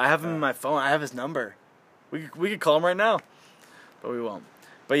 Buffalo. I have him in my phone. I have his number. We could call him right now, but we won't.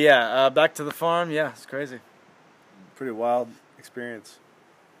 But yeah, back to the farm. Yeah, it's crazy. Pretty wild experience.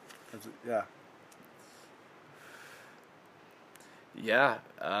 Yeah. Yeah.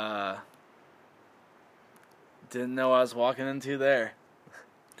 Didn't know I was walking into there.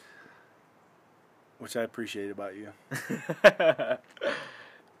 which I appreciate about you.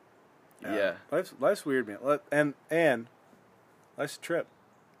 Yeah. Life's weird, man. And life's a trip.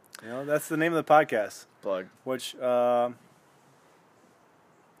 You know, that's the name of the podcast. Plug. Which, isn't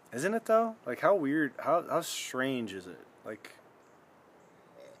it though? Like, how weird, how strange is it? Like,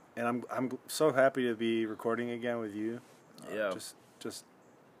 and I'm so happy to be recording again with you. Yeah. Just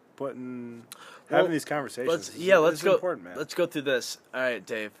having these conversations. Let's go. Important, man. Let's go through this. All right,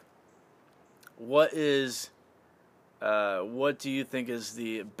 Dave. What do you think is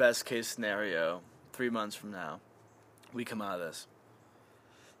the best case scenario 3 months from now? We come out of this.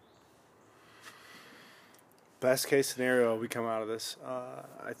 Best case scenario, we come out of this.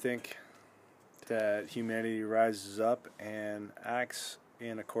 I think that humanity rises up and acts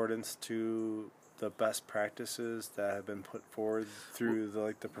in accordance to the best practices that have been put forward through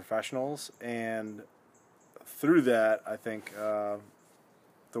the professionals, and through that, I think the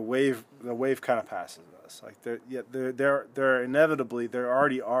wave kind of passes us. Like there inevitably there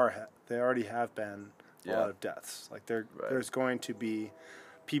already have been a lot of deaths. Like there's going to be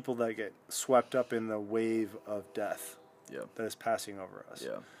people that get swept up in the wave of death that is passing over us.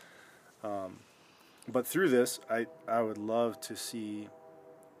 Yeah. But through this, I would love to see,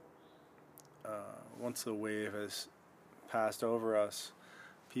 once the wave has passed over us,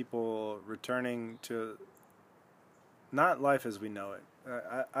 people returning to not life as we know it.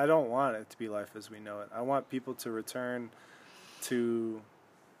 I don't want it to be life as we know it. I want people to return to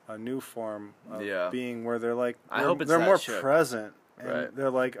a new form of being where they're like, they're more present. And they're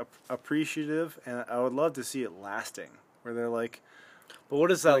like appreciative, and I would love to see it lasting. Where they're like, but what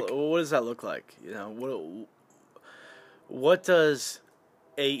does that look like? You know, what does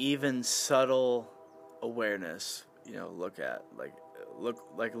a even subtle awareness, you know, look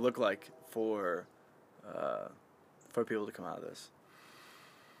like for people to come out of this?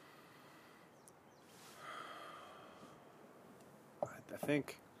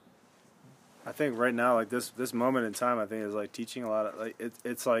 I think right now, like this moment in time, I think is like teaching a lot of like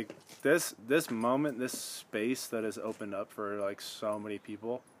it's like this moment, this space that has opened up for like so many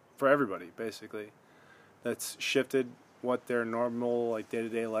people, for everybody basically, that's shifted what their normal like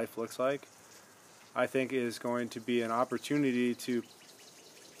day-to-day life looks like. I think is going to be an opportunity to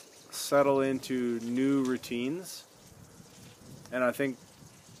settle into new routines, and I think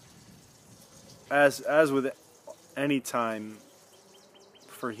as with any time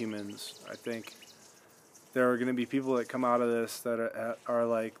for humans, I think there are going to be people that come out of this that are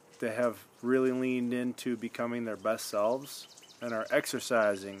like, they have really leaned into becoming their best selves and are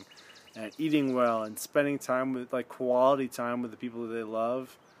exercising and eating well and spending time with like quality time with the people that they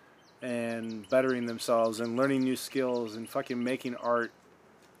love and bettering themselves and learning new skills and fucking making art.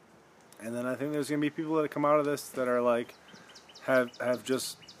 And then I think there's going to be people that come out of this that are like have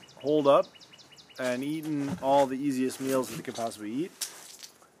just holed up and eaten all the easiest meals that they could possibly eat.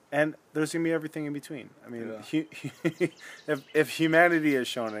 And there's going to be everything in between. I mean, if humanity has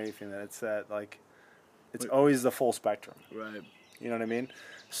shown anything, that it's that, like, it's always the full spectrum. Right. You know what I mean?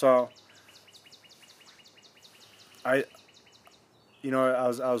 So, I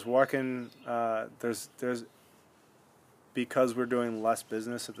was walking, there's because we're doing less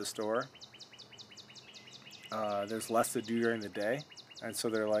business at the store, there's less to do during the day. And so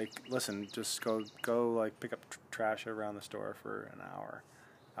they're like, listen, just go like, pick up trash around the store for an hour.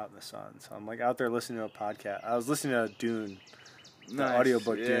 Out in the sun. So I'm like out there listening to a podcast. I was listening to Dune, the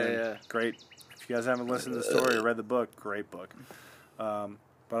audiobook Dune. Yeah. Great. If you guys haven't listened to the story or read the book, great book. But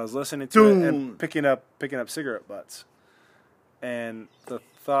I was listening to it and picking up cigarette butts. And the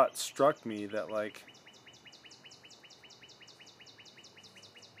thought struck me that like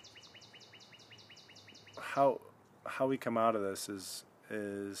how we come out of this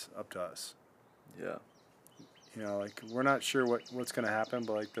is up to us. Yeah. You know, like, we're not sure what's going to happen,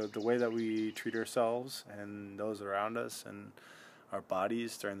 but, like, the way that we treat ourselves and those around us and our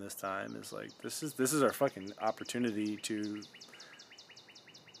bodies during this time is, like, this is our fucking opportunity to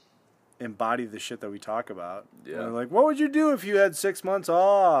embody the shit that we talk about. Yeah. And like, what would you do if you had 6 months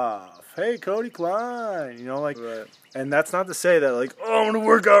off? Hey, Cody Klein. You know, like, and that's not to say that, like, oh, I'm going to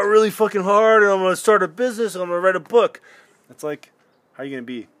work out really fucking hard and I'm going to start a business and I'm going to write a book. It's like, how are you going to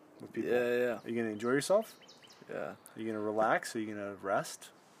be with people? Yeah. Are you going to enjoy yourself? Yeah. Are you going to relax? Are you going to rest?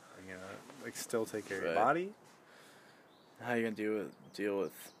 Are you going to like still take care of your body? How are you going to deal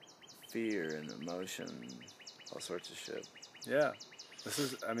with fear and emotion, all sorts of shit? Yeah. This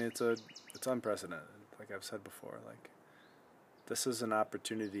is, I mean, it's unprecedented. Like I've said before, like, this is an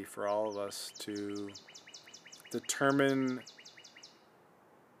opportunity for all of us to determine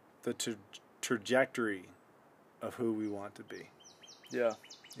the trajectory of who we want to be. Yeah.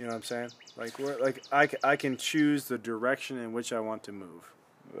 You know what I'm saying? Like I can choose the direction in which I want to move.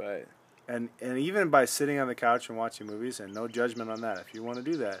 Right. And even by sitting on the couch and watching movies, and no judgment on that if you want to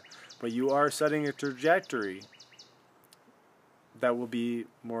do that, but you are setting a trajectory that will be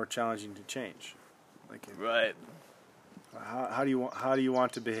more challenging to change. Like, right. How do you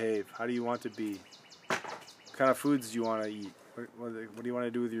want to behave? How do you want to be? What kind of foods do you want to eat? What do you want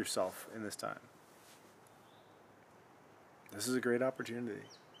to do with yourself in this time? This is a great opportunity.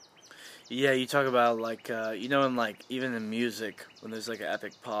 Yeah, you talk about like in like even in music when there's like an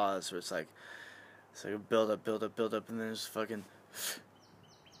epic pause where it's like a build up, and then there's fucking.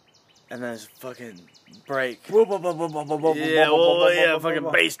 And then it's fucking break. Yeah, fucking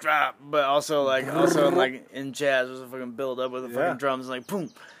bass drop, but also in jazz, there's a fucking build up with the fucking drums, like boom.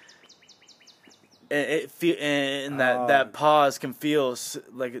 And that pause can feel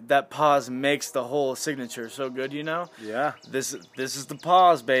like that pause makes the whole signature so good, you know. Yeah. This is the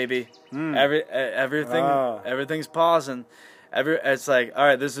pause, baby. Everything's pausing. It's like, all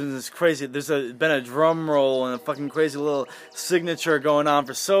right, this is crazy. There's been a drum roll and a fucking crazy little signature going on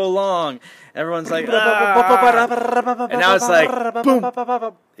for so long. Everyone's like, ah. And now it's like, boom.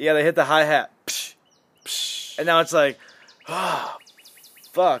 Yeah, they hit the hi-hat. And now it's like, ah,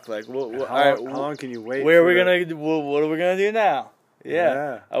 fuck. Like, how long can you wait? What are we gonna do now?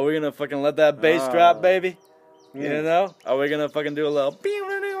 Yeah. Are we gonna fucking let that bass drop, baby? You know? Are we gonna fucking do a little,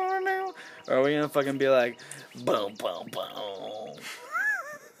 or are we gonna fucking be like, boom, boom, boom?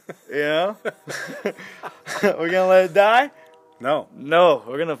 You know? We're gonna let it die? No,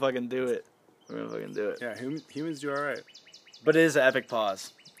 we're gonna fucking do it. Yeah, humans do all right. But it is an epic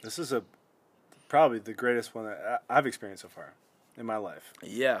pause. This is probably the greatest one that I've experienced so far in my life.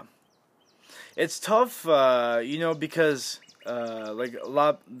 Yeah, it's tough, because like a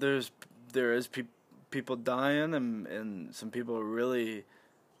lot there is people dying and some people really.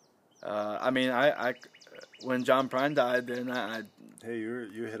 I when John Prine died, then Hey,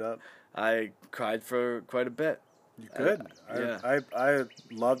 you hit up. I cried for quite a bit. You could. Yeah. I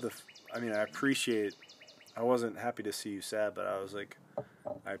love I appreciate. I wasn't happy to see you sad, but I was like,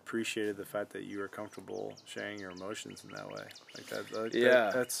 I appreciated the fact that you were comfortable sharing your emotions in that way. Like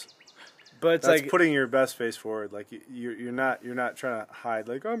that. That's like putting your best face forward. Like you're not trying to hide.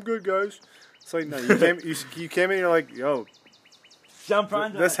 Like, I'm good, guys. It's like, no, you came in. You're like, yo, John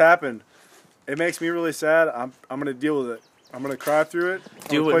Prine. This happened. It makes me really sad. I'm gonna deal with it. I'm gonna cry through it.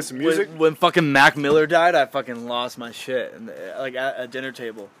 Dude, play some music. When fucking Mac Miller died, I fucking lost my shit. And like at a dinner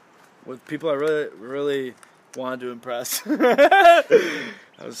table with people I really, really wanted to impress. I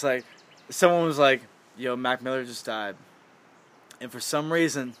was like, someone was like, "Yo, Mac Miller just died," and for some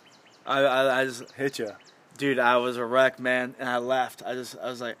reason, I just hit you. Dude, I was a wreck, man, and I left. I was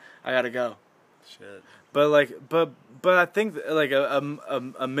like, I gotta go. Shit. But I think like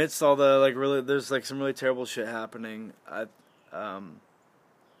amidst all the like really, there's like some really terrible shit happening. I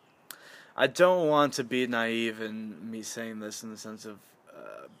don't want to be naive in me saying this in the sense of,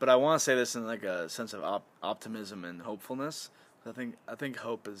 but I want to say this in like a sense of optimism and hopefulness. I think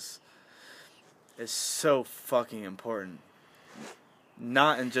hope is so fucking important.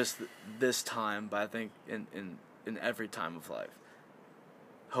 Not in just this time, but I think in every time of life.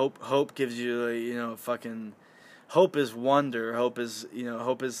 Hope gives you, fucking, hope is wonder. Hope is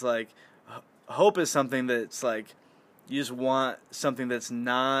something that's like, you just want something that's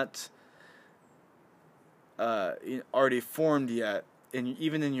not already formed yet, and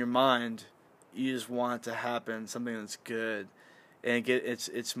even in your mind, you just want it to happen, something that's good, and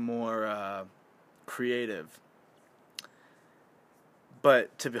it's more creative.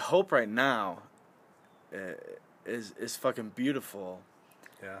 But to be hope right now is fucking beautiful.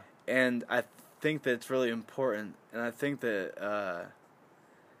 Yeah. And I think that it's really important, and I think that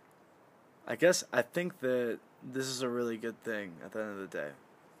I think that this is a really good thing at the end of the day.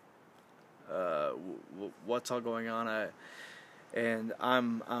 What's all going on?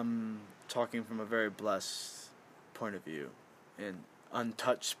 I'm talking from a very blessed point of view, and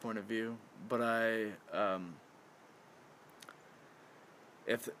untouched point of view. But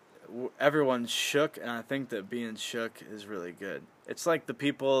if everyone's shook, and I think that being shook is really good. It's like the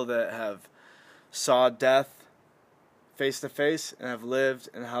people that have saw death face to face and have lived,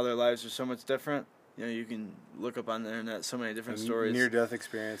 and how their lives are so much different. You can look up on the internet so many different stories. Near-death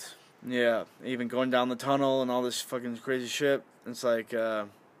experience. Yeah, even going down the tunnel and all this fucking crazy shit. It's like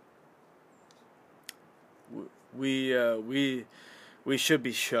we should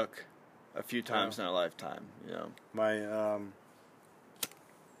be shook a few times in our lifetime.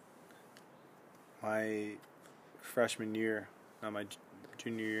 My freshman year, not my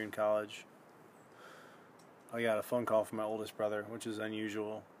junior year in college, I got a phone call from my oldest brother, which is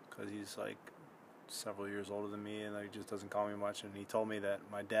unusual because he's like several years older than me, and he just doesn't call me much. And he told me that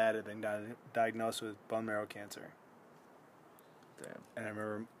my dad had been diagnosed with bone marrow cancer. Damn. And I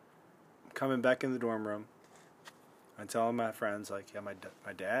remember coming back in the dorm room and telling my friends, like, yeah,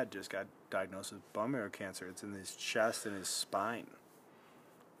 my dad just got diagnosed with bone marrow cancer. It's in his chest and his spine.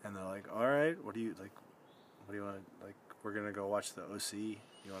 And they're like, all right, what do you want to, like, we're going to go watch the OC.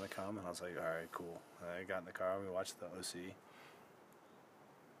 You want to come? And I was like, all right, cool. And I got in the car, we watched the OC.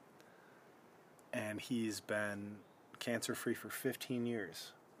 And he's been cancer-free for 15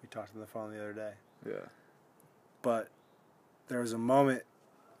 years. We talked on the phone the other day. Yeah. But there was a moment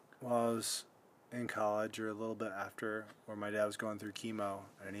while I was in college or a little bit after where my dad was going through chemo,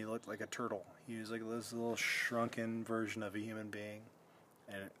 and he looked like a turtle. He was like this little shrunken version of a human being,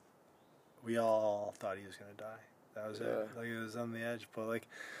 and we all thought he was going to die. That was it. Like, it was on the edge. But like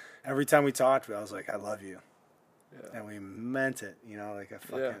every time we talked, I was like, I love you. Yeah. And we meant it, you know, like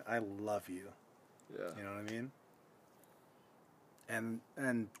I love you. Yeah. You know what I mean?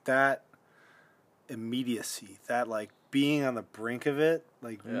 And that immediacy, that like being on the brink of it,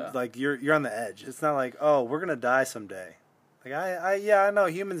 like you're on the edge. It's not like, oh, we're gonna die someday. Like I know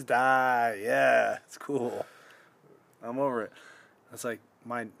humans die. Yeah, it's cool. I'm over it. It's like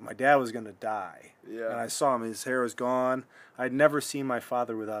my dad was gonna die. Yeah. And I saw him. His hair was gone. I'd never seen my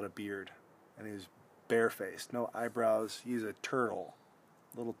father without a beard, and he was barefaced, no eyebrows. He's a turtle,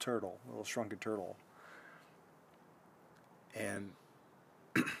 little shrunken turtle. And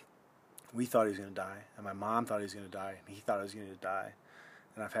we thought he was going to die, and my mom thought he was going to die, and he thought he was going to die.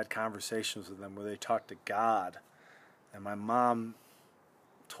 And I've had conversations with them where they talked to God, and my mom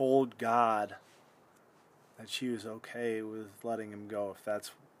told God that she was okay with letting him go if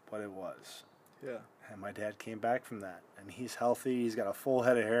that's what it was. Yeah. And my dad came back from that, and he's healthy. He's got a full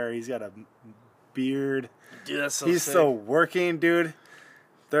head of hair. He's got a beard. Dude, that's so He's sick. still working, dude.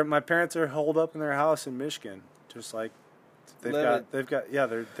 My parents are holed up in their house in Michigan, just like. They're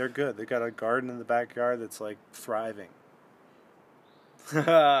good. They've got a garden in the backyard that's like thriving. That's you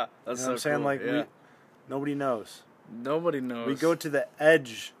know so what I'm saying? Cool. Like yeah. nobody knows. Nobody knows. We go to the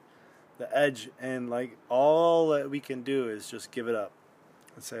edge, and like all that we can do is just give it up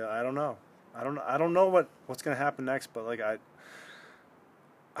and say, I don't know. I don't know what's gonna happen next, but like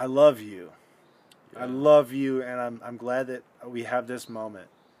I love you. Yeah. I love you, and I'm glad that we have this moment,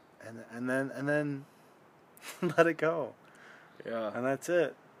 and then let it go. Yeah. And that's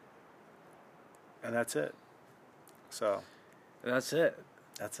it. So. And that's it.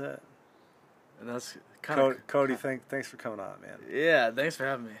 That's it. And that's kind of... Cody, thanks for coming on, man. Yeah, thanks for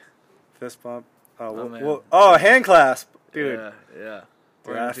having me. Fist bump. Oh, hand clasp. Dude. Yeah.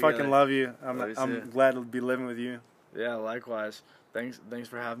 Yeah, I fucking love you. I'm glad to be living with you. Yeah, likewise. Thanks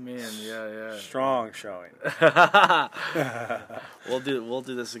for having me, and yeah. Strong showing. We'll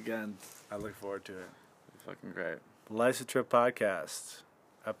do this again. I look forward to it. Fucking great. Life's a Trip podcast,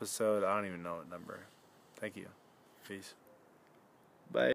 episode, I don't even know what number. Thank you. Peace. Bye.